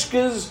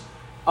kishkas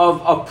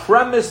of a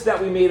premise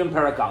that we made in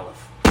Perek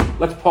Aleph.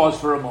 Let's pause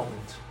for a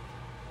moment.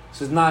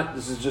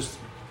 This is just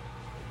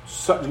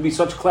to be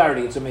such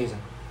clarity, it's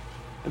amazing.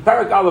 In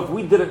Perek Aleph,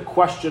 we didn't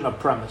question a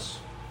premise.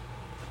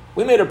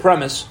 We made a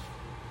premise.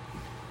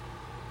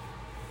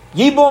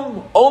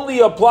 Yibum only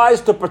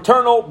applies to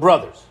paternal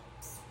brothers.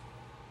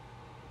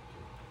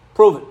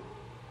 Prove it.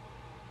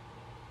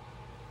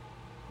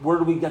 Where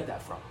do we get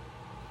that from?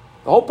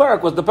 The whole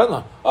parak was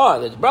dependent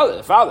on, the brother,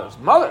 the father, the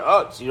mother,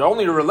 so you're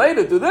only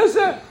related to this.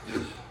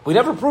 We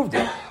never proved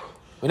it.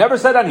 We never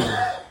said anything.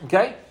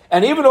 Okay?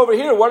 And even over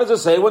here, what does it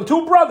say? When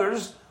two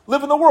brothers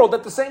live in the world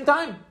at the same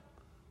time.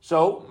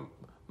 So,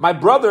 my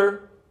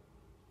brother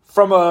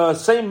from a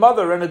same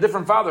mother and a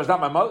different father is not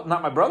my mother,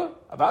 not my brother.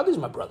 Avadi is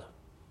my brother.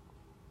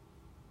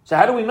 So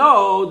how do we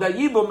know that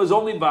Yibum is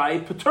only by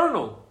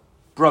paternal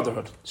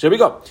brotherhood? So here we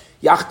go.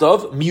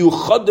 Yachtov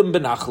miuchadim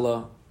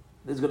benachla.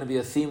 This is going to be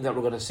a theme that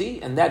we're going to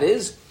see, and that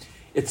is,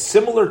 it's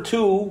similar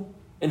to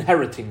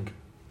inheriting,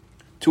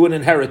 to an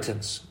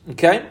inheritance.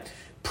 Okay?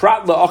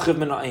 Prat la'achiv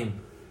mina'im.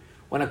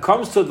 When it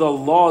comes to the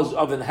laws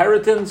of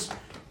inheritance,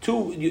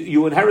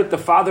 you inherit the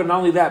father. Not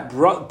only that,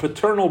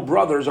 paternal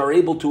brothers are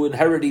able to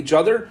inherit each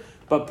other,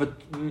 but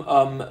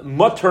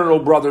maternal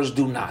brothers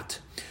do not.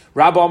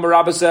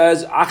 Rabba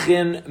says,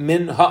 Achin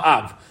min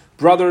ha'av.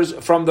 Brothers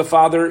from the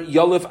father,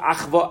 Yolif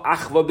achva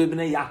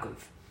b'bnei Yaakov.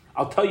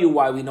 I'll tell you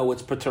why we know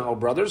it's paternal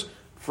brothers.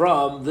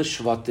 From the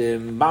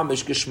Shvatim,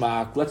 Mamish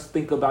Geshmak. Let's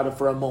think about it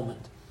for a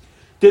moment.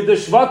 Did the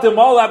Shvatim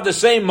all have the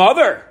same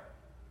mother?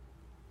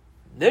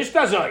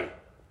 Nishtazoi.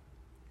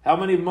 How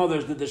many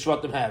mothers did the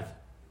Shvatim have?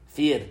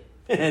 4.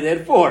 They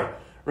had 4,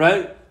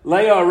 right?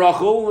 Leah,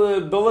 Rachel,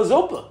 Bilhah,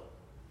 Zilpah.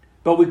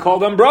 But we call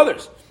them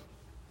brothers.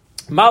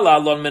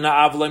 Malalon mina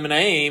avle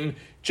minaim,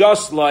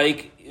 just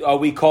like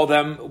we call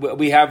them.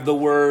 We have the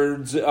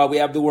word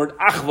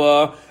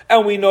achva,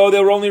 and we know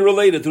they were only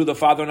related through the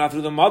father, not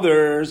through the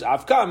mothers.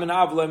 Afka min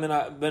avle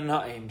min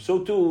ha'im. So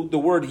too the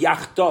word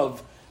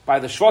yachtov by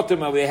the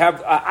shvatim, and we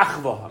have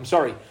achva. I'm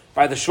sorry,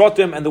 by the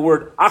shvatim, and the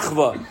word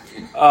achva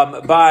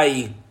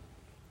by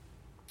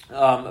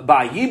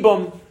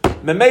Yibum.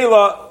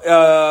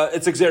 Memela,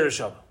 it's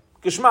Xereshab.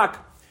 Geshmak.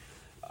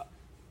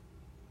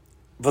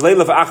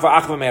 V'leilav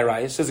achva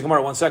me'arayis. Says the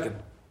Gemara, 1 second.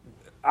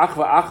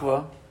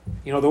 Achva,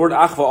 the word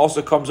achva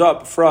also comes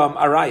up from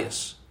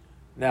arayis.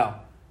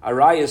 Now,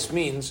 arayis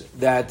means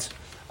that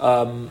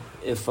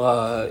if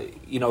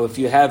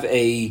you have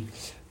a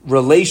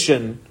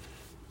relation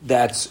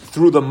that's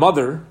through the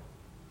mother,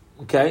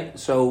 okay,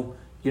 so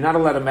you're not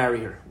allowed to marry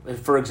her.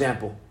 For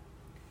example,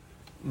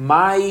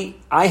 I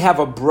have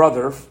a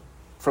brother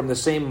from the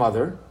same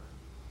mother,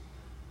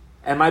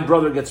 and my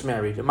brother gets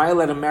married. Am I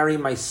allowed to marry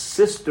my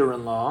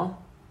sister-in-law?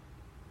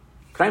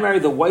 Can I marry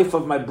the wife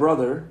of my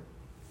brother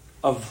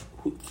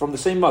from the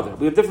same mother?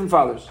 We have different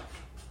fathers,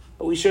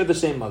 but we share the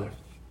same mother.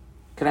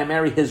 Can I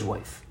marry his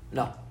wife?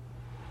 No.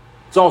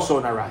 It's also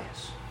an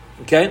arayis.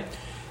 Okay?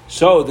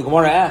 So the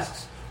Gemara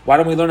asks, why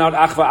don't we learn out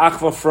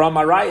achva from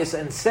arayis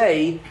and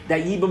say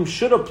that Yibum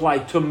should apply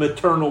to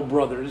maternal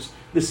brothers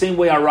the same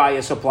way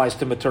arayis applies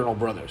to maternal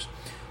brothers?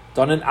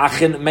 Danen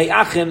achin mei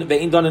achin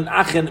ve'in danen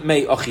achin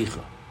mei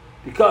achicha.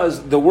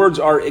 Because the words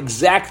are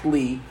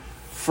exactly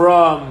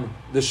from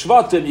the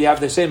Shvatim, you have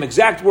the same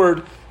exact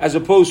word as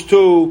opposed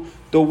to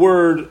the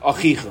word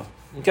achicha.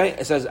 Okay,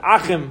 it says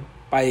achim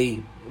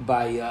by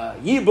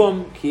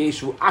Yibum, ki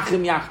yeshu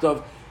achim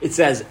yachtov. It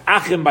says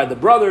achim by the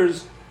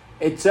brothers.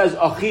 It says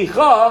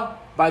achicha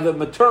by the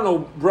maternal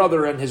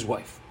brother and his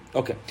wife.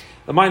 Okay,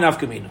 the mind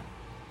nafkamina.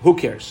 Who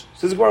cares?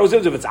 Says the Gemara,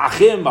 if it's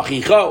achim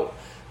achicha,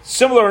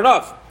 similar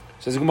enough.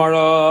 Says the Gemara,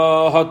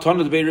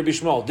 Hatana debei Rabbi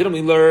Shmuel. Didn't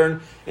we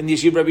learn in the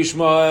Yeshiva Rabbi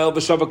Shmuel,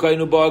 B'shava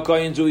kainu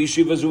ba'akayin zu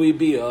yeshiva zui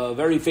bia, a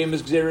very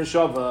famous Gzera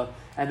Shava,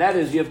 and that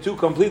is you have two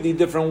completely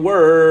different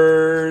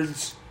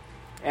words,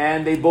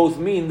 and they both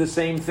mean the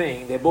same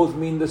thing. They both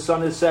mean the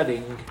sun is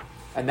setting,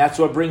 and that's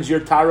what brings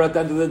your Tara at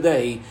the end of the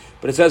day.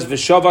 But it says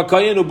V'shava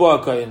kainu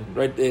ba'akayin,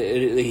 right?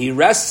 He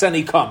rests and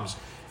he comes.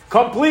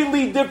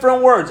 Completely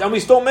different words, and we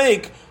still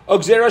make a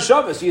Gzera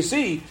Shava. So you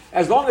see,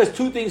 as long as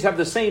two things have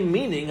the same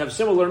meaning, have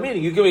similar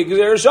meaning, you can make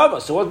Gzera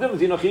Shava. So what's the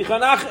difference between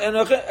Achicha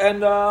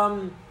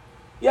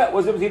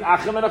what's the difference between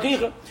Achim and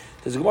Achicha?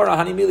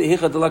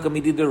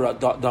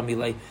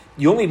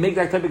 You only make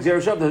that type of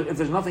Gzera Shava if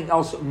there's nothing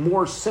else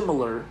more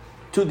similar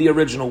to the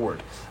original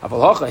word. If you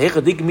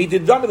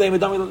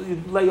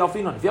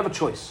have a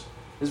choice,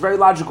 it's very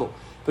logical.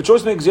 The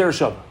choice to make Gzera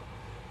Shava.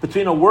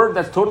 between a word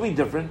that's totally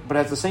different but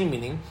has the same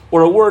meaning,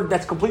 or a word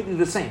that's completely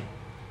the same?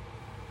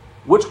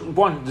 Which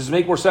one does it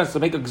make more sense to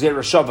make a Gzeira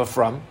Shava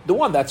from? The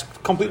one that's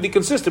completely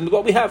consistent with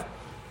what we have.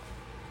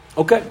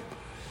 Okay.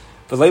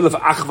 V'leilav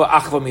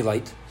achva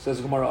milait, says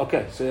Gemara.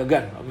 Okay, so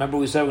again, remember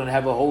we said we're going to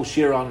have a whole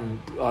shir on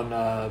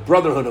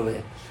brotherhood over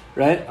here,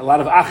 right? A lot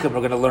of achim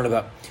we're going to learn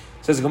about.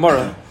 Says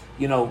Gemara,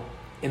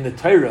 in the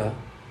Torah,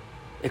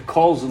 it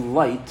calls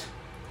light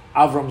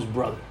Avram's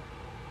brother.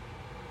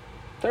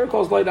 Torah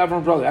calls light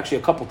Avram's brother, actually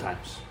a couple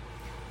times.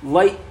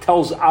 Light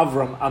tells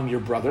Avram, I'm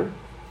your brother.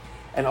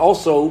 And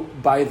also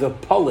by the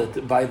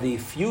pulit, by the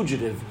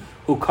fugitive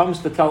who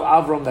comes to tell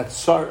Avram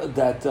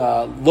that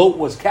Lot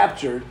was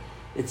captured,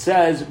 it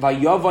says,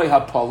 Vayavai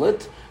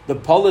ha-pulit, the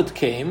pulit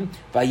came,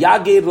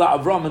 Vayaged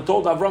la-Avram, and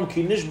told Avram,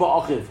 Ki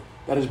nishba achiv,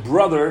 that his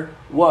brother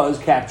was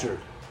captured.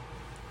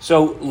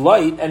 So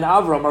Light and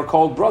Avram are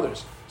called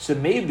brothers. So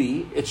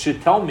maybe it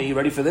should tell me,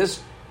 ready for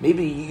this?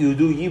 Maybe you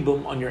do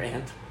Yibum on your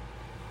aunt.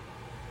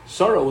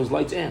 Sarah was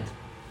Light's aunt.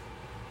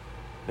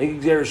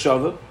 Make Gzeira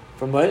Shava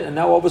from Light, and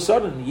now all of a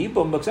sudden,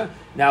 Yibum makes sense.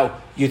 Now,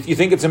 you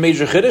think it's a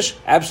major Chiddush?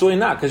 Absolutely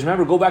not. Because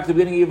remember, go back to the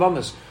beginning of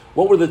Yevamos.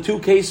 What were the two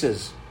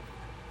cases?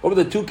 What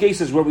were the two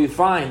cases where we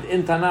find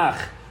in Tanakh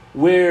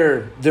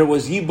where there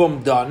was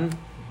Yibum done,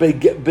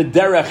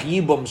 Bederech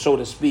Yibum, so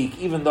to speak,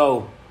 even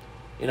though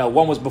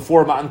one was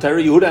before Matan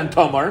Torah, Yehuda and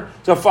Tamar,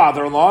 it's a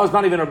father-in-law, it's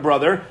not even a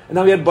brother, and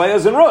then we had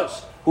Boaz and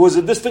Rus, who was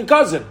a distant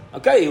cousin.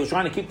 Okay, he was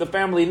trying to keep the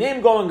family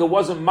name going. It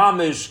wasn't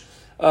Mamish,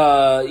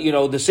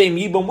 the same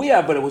Yibum we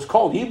have, but it was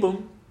called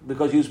Yibum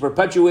because he was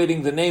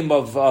perpetuating the name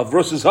of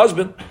Rus's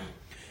husband.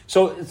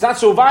 So it's not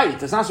so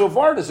wide. It's not so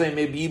far to say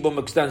maybe Yibum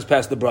extends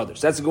past the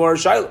brothers. That's the Gemara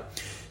Shaila.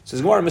 Says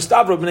Gemara,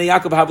 Mistavra b'nei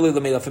Yaakov havli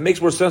l'meilaf. It makes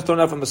more sense to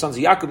know from the sons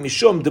of Yaakov,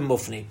 Mishum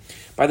demufni.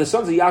 By the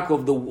sons of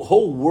Yaakov,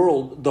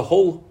 the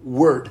whole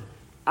word,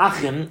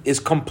 Achim, is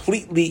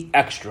completely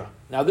extra.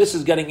 Now this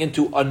is getting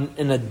into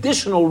an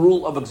additional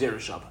rule of a Gzeira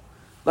Shava.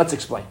 Let's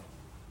explain.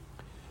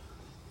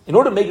 In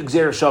order to make a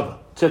Gzeira Shava,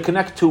 to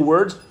connect two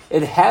words,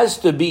 it has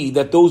to be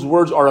that those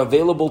words are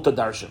available to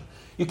darshan.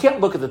 You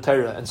can't look at the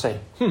Torah and say,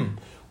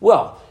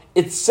 well,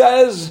 it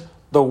says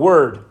the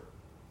word,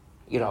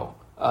 it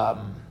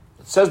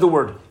says the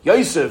word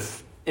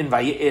Yosef in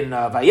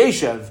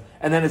Vayeshev,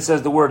 and then it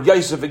says the word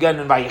Yosef again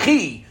in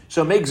Vayechi.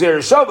 So make Gzeira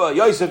Shava,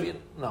 Yosef.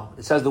 No,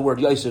 it says the word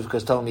Yosef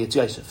because telling me it's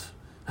Yosef.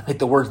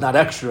 The word's not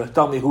extra.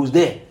 Tell me who's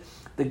there.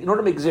 In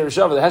order to make Gzeira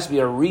Shava, there has to be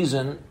a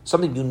reason,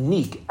 something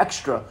unique,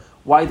 extra,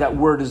 why that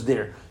word is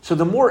there. So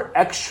the more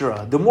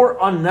extra, the more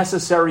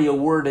unnecessary a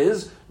word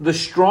is, the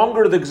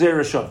stronger the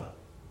Gzeira Shava.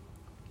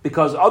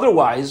 Because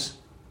otherwise,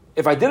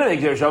 if I didn't make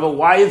Gzeira Shava,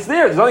 why it's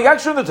there? There's nothing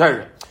extra in the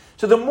Torah.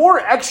 So the more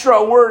extra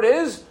a word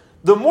is,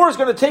 the more it's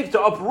going to take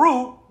to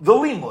uproot the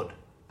limud,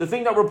 the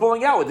thing that we're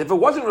pulling out with. If it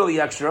wasn't really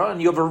extra, and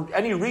you have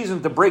any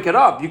reason to break it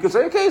up, you could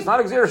say, okay, it's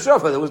not a Gzeira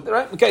Shava. It was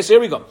right. Okay, so here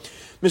we go.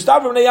 If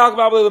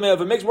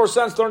it makes more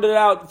sense to learn it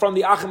out from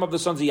the Achim of the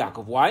sons of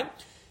Yaakov. Why?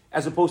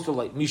 As opposed to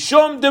Light.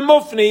 Mishum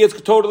demufni, it's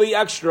totally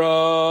extra.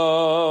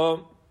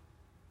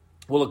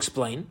 We'll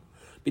explain.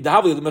 It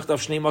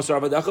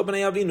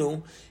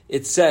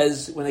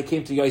says, when they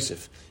came to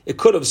Yosef, it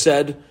could have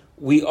said,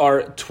 we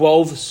are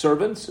 12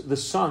 servants, the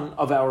son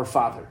of our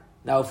father.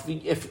 Now,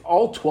 if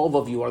all 12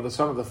 of you are the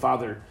son of the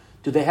father,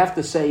 do they have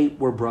to say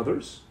we're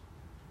brothers?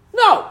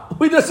 No,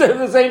 we just say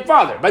the same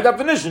father. By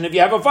definition, if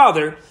you have a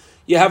father,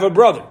 you have a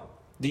brother.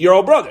 You're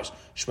all brothers.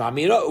 And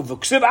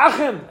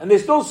they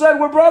still said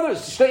we're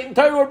brothers. State and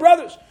Torah, we're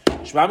brothers.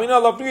 It's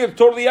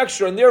totally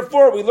extra, and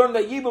therefore we learn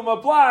that Yibum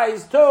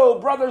applies to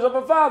brothers of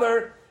a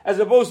father as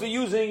opposed to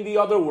using the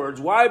other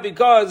words. Why?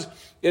 Because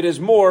it's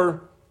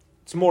more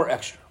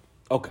extra.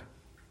 Okay.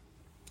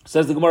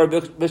 Says the Gemara,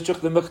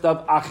 V'shchuch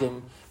l'michtav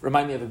Achim.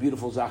 Remind me of a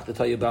beautiful zach to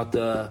tell you about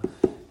the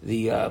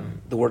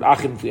word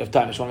Achim if we have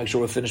time. I just want to make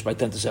sure we're finished by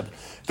 10 to 7.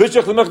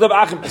 V'shchuch l'michtav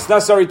Achim. It's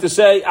necessary to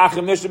say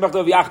Achim Nish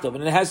l'michtav Yachtav,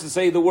 and it has to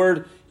say the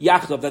word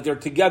Yachtav, that they're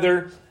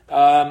together.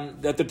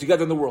 That they're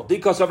together in the world.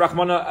 Yachtav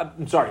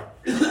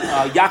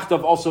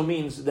also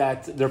means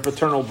that they're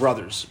paternal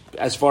brothers,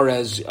 as far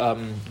as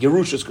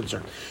Yerusha is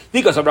concerned.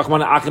 If it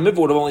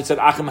would have only said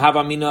Achim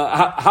Hava Mina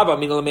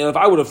L'Melev,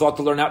 I would have thought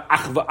to learn out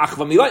Achva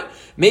Milayt.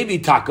 Maybe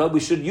Taka, we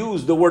should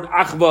use the word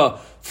Achva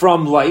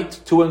from light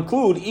to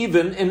include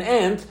even an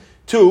ant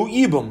to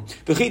Yibum.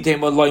 If you're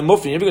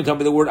going to tell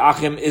me the word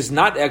Achim is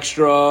not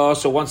extra,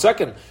 so 1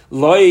 second.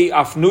 Loi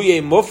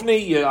Afnuye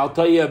Mufni, I'll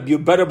tell you, you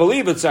better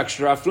believe it's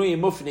extra. Afnuye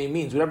Mufni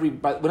means, whenever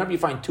you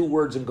find two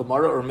words in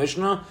Gemara or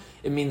Mishnah,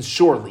 it means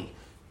surely.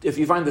 If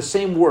you find the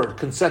same word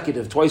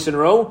consecutive twice in a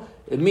row,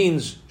 it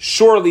means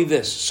surely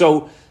this.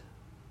 So,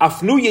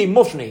 Afnuye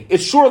Mufni, it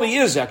surely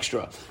is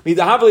extra.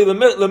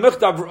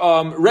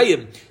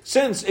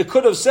 Since it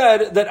could have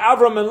said that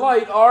Avram and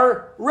Light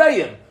are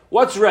Reim.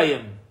 What's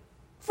Reim?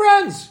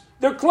 Friends.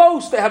 They're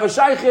close. They have a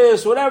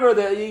shaykhis, whatever.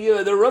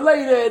 They're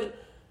related.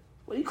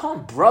 What do you call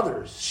them?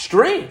 Brothers.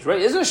 Strange,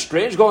 right? Isn't it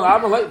strange going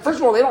out? First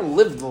of all, they don't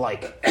live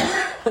alike.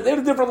 They have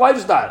a different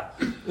lifestyle.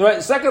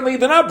 Right? Secondly,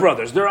 they're not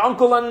brothers. They're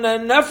uncle and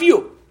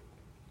nephew.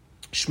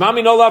 Shma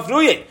min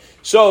olafruye.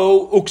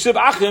 So uksiv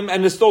achim,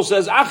 and it still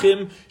says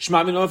achim.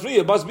 Shma min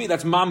olafruye. Must be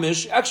that's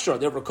mamish extra.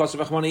 Therefore,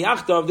 kosav achmani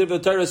yachtav. Therefore,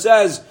 the Torah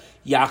says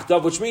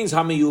yachtav, which means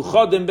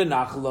hamiyuchadim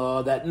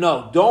benachla. That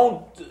no,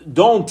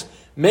 don't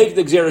make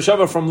the gzera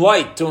shava from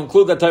light to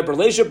include that type of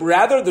relationship.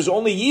 Rather, there's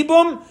only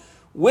yibum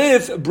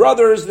with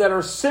brothers that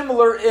are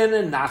similar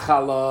in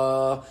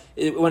nachala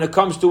when it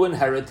comes to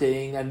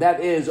inheriting, and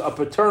that is a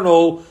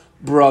paternal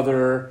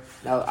brother.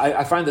 Now,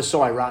 I find this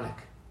so ironic.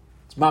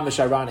 It's mamish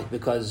ironic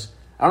because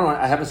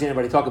I haven't seen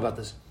anybody talk about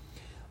this.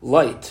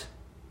 Light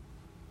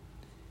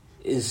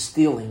is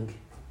stealing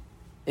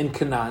in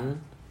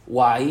Canaan.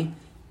 Why?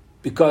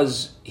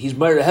 Because he's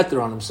married a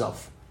heter on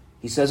himself.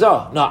 He says,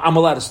 "Oh no, I'm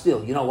allowed to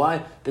steal." You know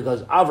why?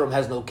 Because Avram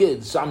has no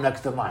kids, so I'm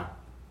next to mine.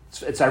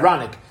 It's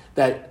ironic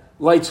that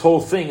Light's whole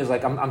thing is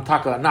like, I'm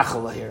taka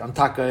nachala here. I'm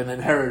taka an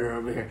inheritor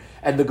over here.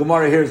 And the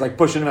Gemara here is like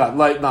pushing him out.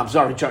 Light, no, I'm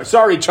sorry, Charlie.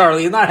 Sorry,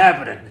 Charlie, it's not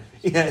happening.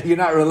 Yeah, you're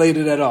not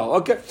related at all.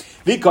 Okay.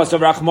 Because of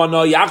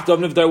Rachmana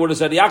Yachtav, if I would have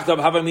said Yachtav,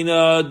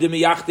 Havamina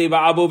Dimi Yachte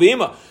Ba'abu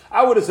V'ima,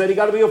 I would have said he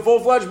got to be a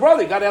full-fledged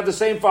brother. He got to have the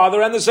same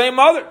father and the same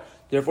mother.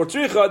 Therefore,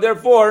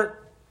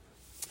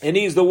 it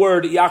needs the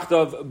word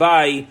Yachtav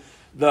by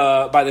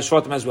the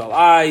Shvatim as well.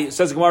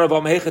 Says Gemara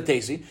about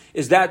Mehechatesi,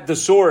 is that the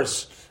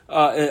source?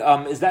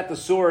 Is that the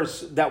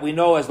source that we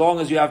know? As long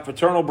as you have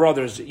paternal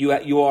brothers, you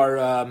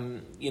are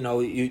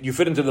you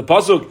fit into the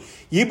pasuk.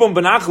 Yibum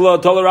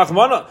benachla tola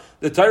rachmana.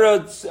 The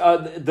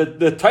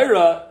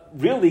Torah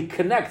really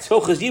connects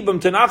hilchas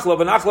yibum to nachla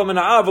benachla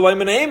minaav v'lay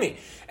minaimi,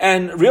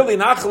 and really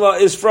nachla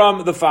is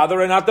from the father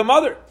and not the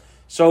mother.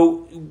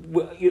 So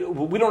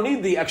we don't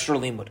need the extra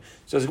limud.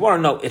 So as you want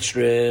to know,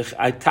 itzrich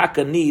I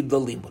taka need the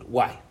limud.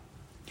 Why?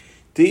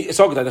 I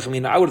would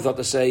have thought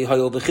to say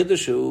hayol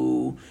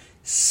b'chidushu.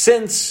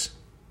 Since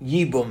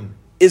Yibum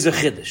is a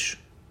Chiddush,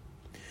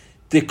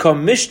 the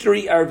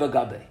Kamishtori Erva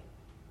Gabe.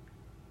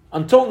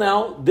 Until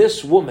now,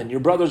 this woman, your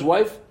brother's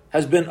wife,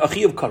 has been a Chi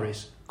of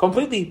Kares.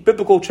 Completely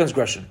biblical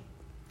transgression.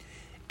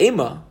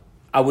 Ema,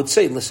 I would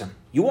say, listen,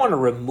 you want to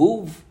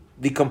remove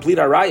the complete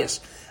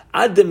Arayas.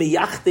 I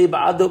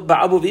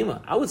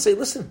would say,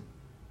 listen,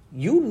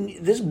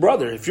 this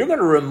brother, if you're going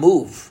to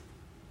remove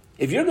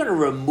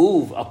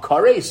a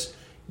Kares,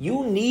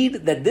 you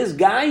need that this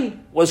guy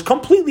was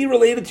completely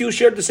related to you,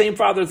 shared the same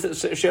father,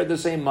 shared the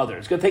same mother.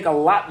 It's going to take a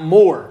lot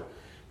more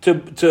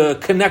to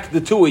connect the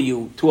two of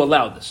you to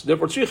allow this.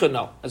 Therefore, tzricha,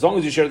 no. As long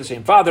as you share the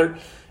same father,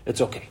 it's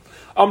okay.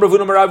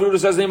 Rav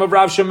says the name of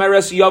Rav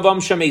Shemeres Yavam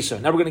Shemesa.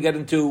 Now we're going to get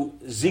into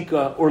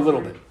Zika or a little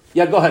bit.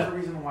 Yeah, go ahead. That's the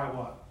reason why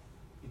what?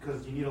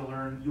 Because you need to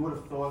learn, you would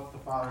have thought the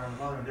father and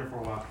the mother, and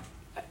therefore what?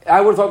 I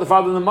would have thought the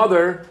father and the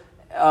mother,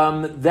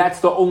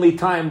 that's the only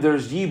time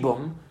there's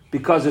Yibum,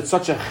 because it's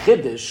such a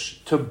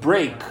chiddush to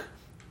break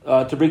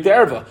the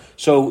erva.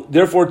 So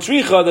therefore,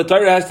 tzricha, the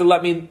Torah has to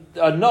let me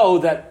know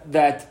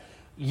that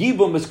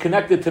yibum is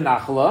connected to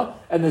nachla,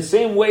 and the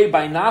same way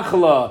by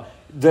nachla,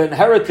 the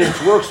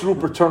inheritance works through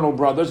paternal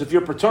brothers. If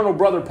your paternal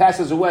brother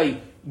passes away,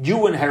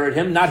 you inherit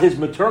him, not his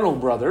maternal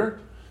brother.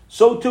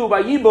 So too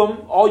by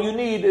yibum, all you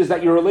need is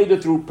that you're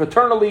related through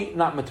paternally,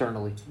 not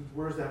maternally.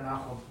 Where's that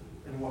nachla?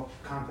 In what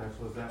context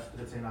was that?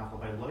 Did it say nachla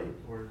by light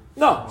or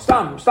no?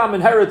 Stam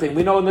inheriting.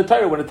 We know in the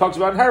Torah when it talks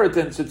about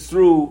inheritance, it's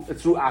through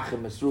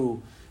achim. It's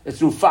through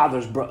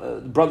fathers,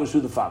 brothers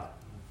through the father.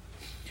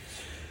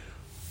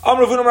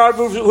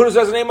 Who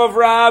says the name of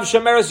Rav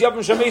Shemeres Yavam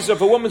Shemesa?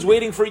 If a woman's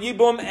waiting for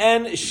yibum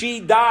and she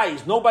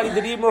dies, nobody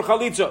did yibum or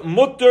chalitza.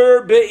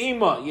 Mutter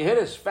be'ima. You hear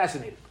this?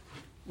 Fascinating.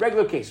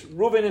 Regular case.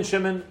 Reuven and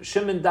Shimon.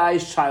 Shimon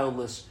dies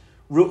childless.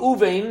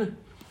 Reuven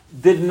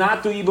did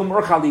not do yibum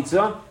or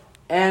chalitza.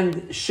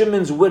 And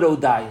Shimon's widow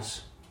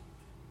dies.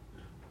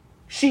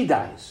 She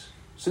dies.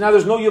 So now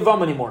there's no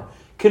Yavam anymore.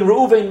 Can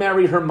Reuven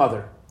marry her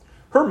mother?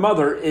 Her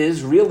mother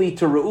is really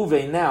to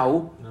Reuven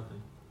now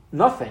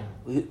nothing.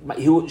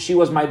 She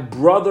was my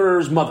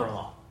brother's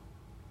mother-in-law.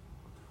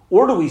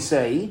 Or do we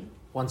say,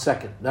 1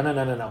 second,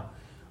 no.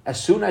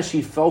 As soon as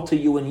she fell to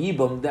you in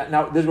Yibum,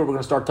 now this is where we're going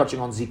to start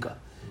touching on Zika.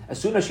 As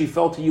soon as she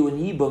fell to you in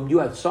Yibum, you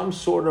had some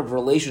sort of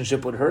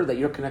relationship with her that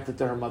you're connected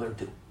to her mother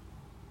too.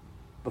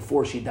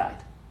 Before she died.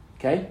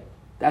 Okay?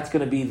 That's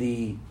going to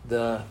be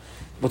the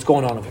what's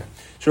going on over here.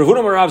 So Rav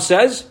Huna Marav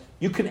says,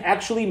 you can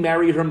actually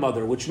marry her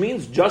mother, which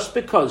means just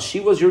because she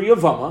was your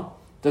Yavama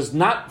does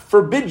not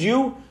forbid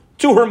you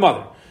to her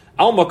mother.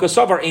 Alma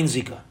kasavar ein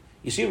zika.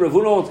 You see, Rav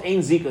Huna, it's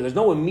ein zika. There's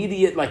no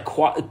immediate,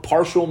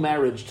 partial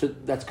marriage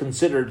that's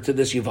considered to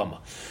this Yavama.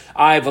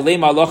 Why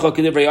didn't Rav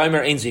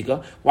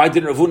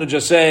Huna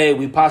just say,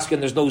 we paskin,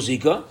 there's no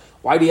zika?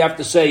 Why do you have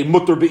to say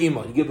mutter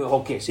be'ima? You give the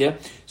whole case, yeah?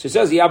 So it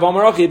says,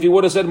 if you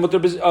would have said mutter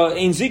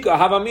ein zika,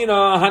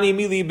 havamina hani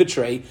mili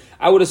betray,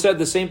 I would have said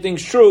the same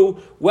thing's true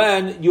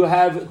when you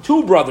have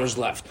two brothers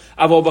left.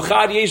 Avol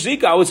b'chad yesh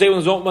zika, I would say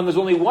when there's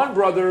only one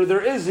brother,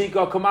 there is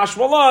zika, kamash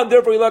malan,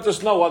 therefore he let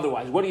us know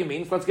otherwise. What do you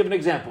mean? Let's give an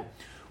example.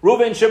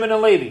 Reuven, Shimon,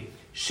 and Levi.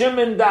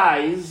 Shimon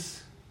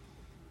dies,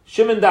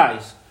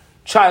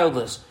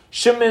 childless.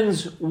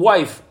 Shimon's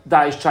wife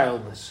dies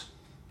childless.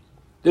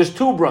 There's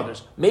two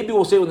brothers. Maybe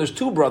we'll say when there's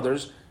two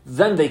brothers,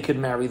 then they could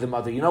marry the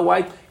mother. You know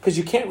why? Because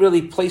you can't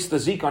really place the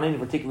zika on any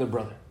particular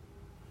brother.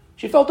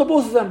 She felt to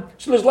both of them,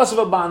 so there's less of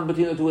a bond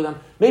between the two of them.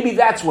 Maybe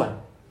that's when.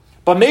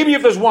 But maybe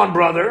if there's one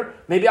brother,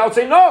 maybe I would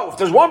say no. If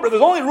there's one brother,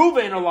 there's only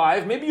Reuven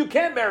alive, maybe you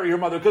can't marry her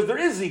mother because there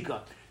is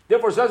zika.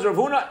 Therefore, says Rav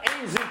Huna,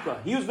 ain't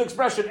zika. He used the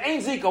expression,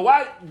 ain't zika.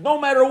 Why? No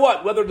matter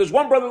what, whether there's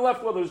one brother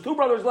left, whether there's two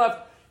brothers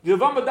left, if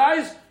Yavama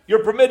dies,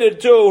 you're permitted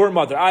to her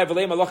mother. Why don't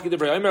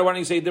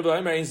you say ain't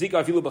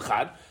zika afilu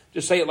b'chad?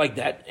 Just say it like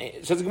that.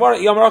 It says Gemara,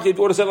 if you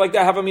would have said it like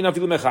that,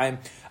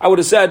 I would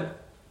have said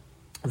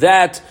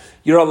that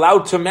you're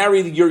allowed to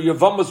marry your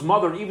Yavama's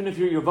mother even if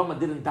your Yavama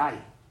didn't die.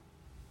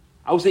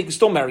 I would say you can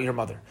still marry her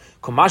mother.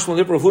 Kamashmal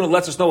Rav Huna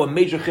lets us know a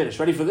major chiddush.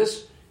 Ready for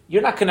this?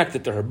 You're not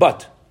connected to her,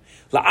 but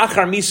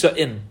la'achar misa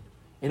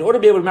in order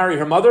to be able to marry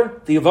her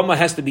mother, the Yavama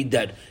has to be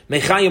dead.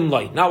 Mechayim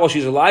loy, not while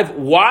she's alive.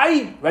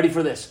 Why? Ready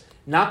for this?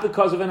 Not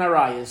because of an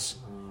arayis,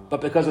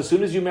 but because as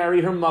soon as you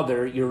marry her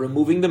mother, you're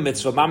removing the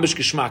mitzvah. Mamish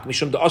geshmak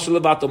mishum da'asher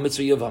levato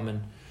mitzvah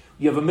Yavamin.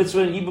 You have a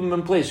mitzvah and Yibam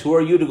in place. Who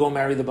are you to go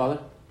marry the mother?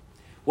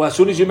 Well, as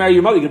soon as you marry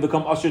your mother, you're going to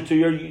become usher to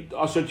your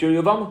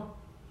Yavama.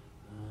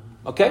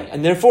 Okay,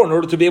 and therefore, in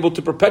order to be able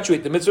to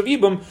perpetuate the mitzvah of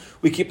Yibam,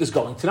 we keep this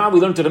going. Tonight we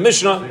learned to the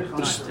Mishnah.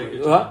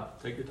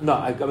 No,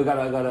 I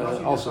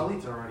gotta also.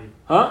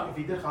 Huh? If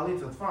he did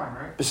chalitza, it's fine,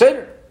 right?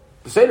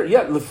 Beseder,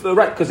 yeah,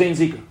 right, because ain't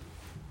zika.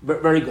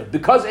 Very good.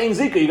 Because ain't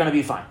zika, you're going to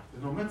be fine.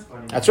 There's no mitzvah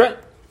anymore.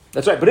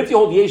 That's right. But if you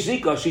hold yesh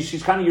zika,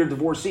 she's kind of your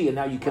divorcee, and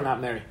now you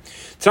cannot marry.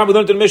 Tonight we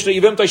learned in the Mishnah,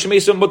 if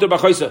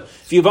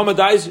Yavama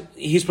dies,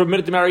 he's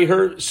permitted to marry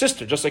her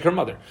sister, just like her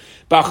mother.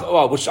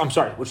 Which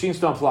seems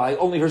to imply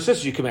only her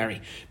sister you can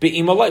marry,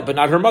 but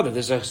not her mother.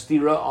 There's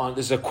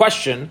a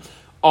question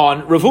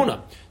on Rav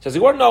Huna. Says,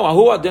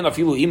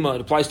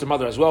 it applies to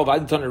mother as well.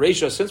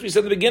 Since we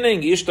said in the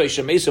beginning, because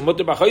the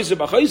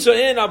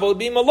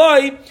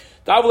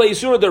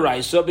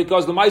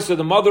Maisa,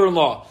 the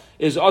mother-in-law,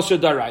 is Asher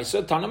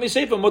Daraisa, Tanami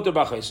Seifa Mutter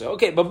B'Chaisa.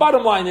 Okay, but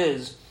bottom line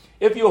is,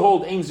 if you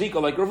hold Ein Zika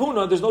like Rav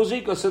Huna, there's no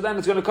Zika, so then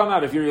it's going to come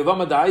out. If your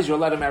Yavama dies, you'll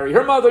let her marry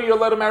her mother, you'll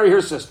let her marry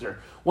her sister.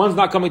 One's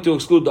not coming to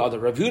exclude the other.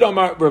 Rav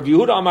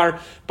Yehuda Amar,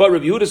 but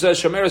Rav Yehuda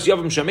says, Shemeres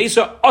Yavam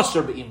Shemesa,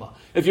 Asher Be'ima.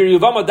 If your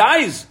Yavama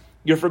dies,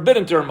 you're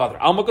forbidden to her mother.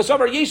 Alma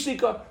Kasavar Yesh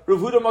Zika, Rav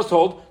Yehuda must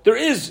hold, there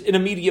is an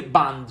immediate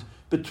bond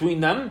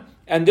between them,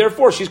 and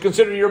therefore she's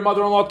considered your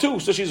mother-in-law too,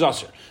 so she's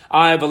usher.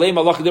 Why didn't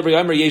Rav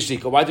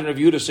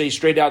Yehuda say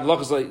straight out,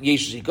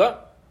 Yesh Zika?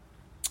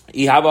 If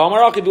you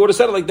would have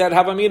said it like that,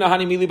 I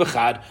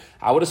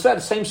would have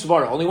said same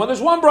svara. Only when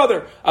there's one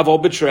brother,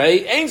 avol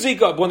betray, ain't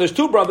zika. When there's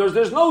two brothers,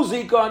 there's no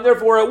zika, and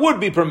therefore it would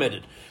be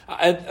permitted.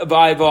 But the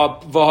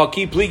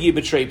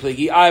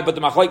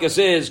machlekes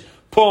is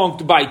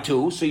punked by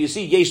two, so you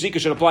see yesh zika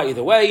should apply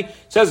either way. It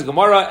says the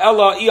Gemara,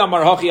 Ella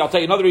iyamar hachi. I'll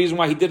tell you another reason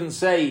why he didn't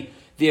say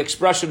the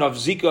expression of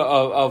zika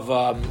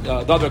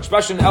the other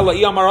expression Ella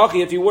iyamar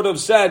hachi. If he would have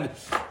said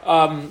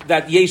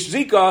that yesh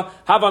zika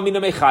hava mina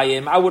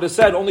mechayim, I would have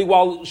said only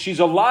while she's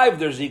alive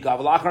there's zika.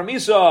 V'lachar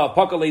misa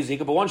paka le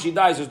zika, but once she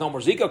dies there's no more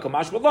zika.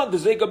 Kamash malan the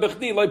zika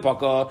bechdi loy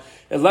paka.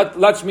 It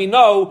lets me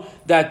know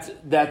that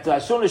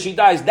as soon as she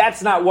dies,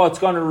 that's not what's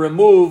going to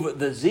remove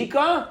the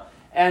zika.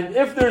 And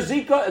if there's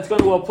zika, it's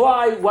going to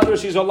apply whether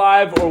she's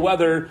alive or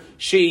whether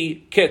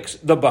she kicks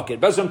the bucket.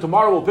 Besem,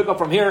 tomorrow we'll pick up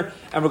from here,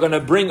 and we're going to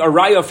bring a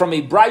raya from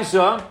a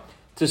brisa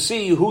to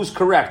see who's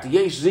correct,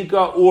 yesh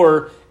zika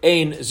or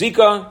ein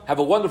zika. Have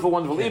a wonderful,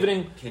 wonderful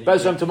evening.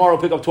 Besem, tomorrow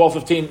we'll pick up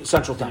 12:15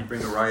 Central Time. Can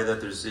you bring a raya that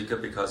there's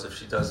zika because if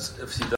she does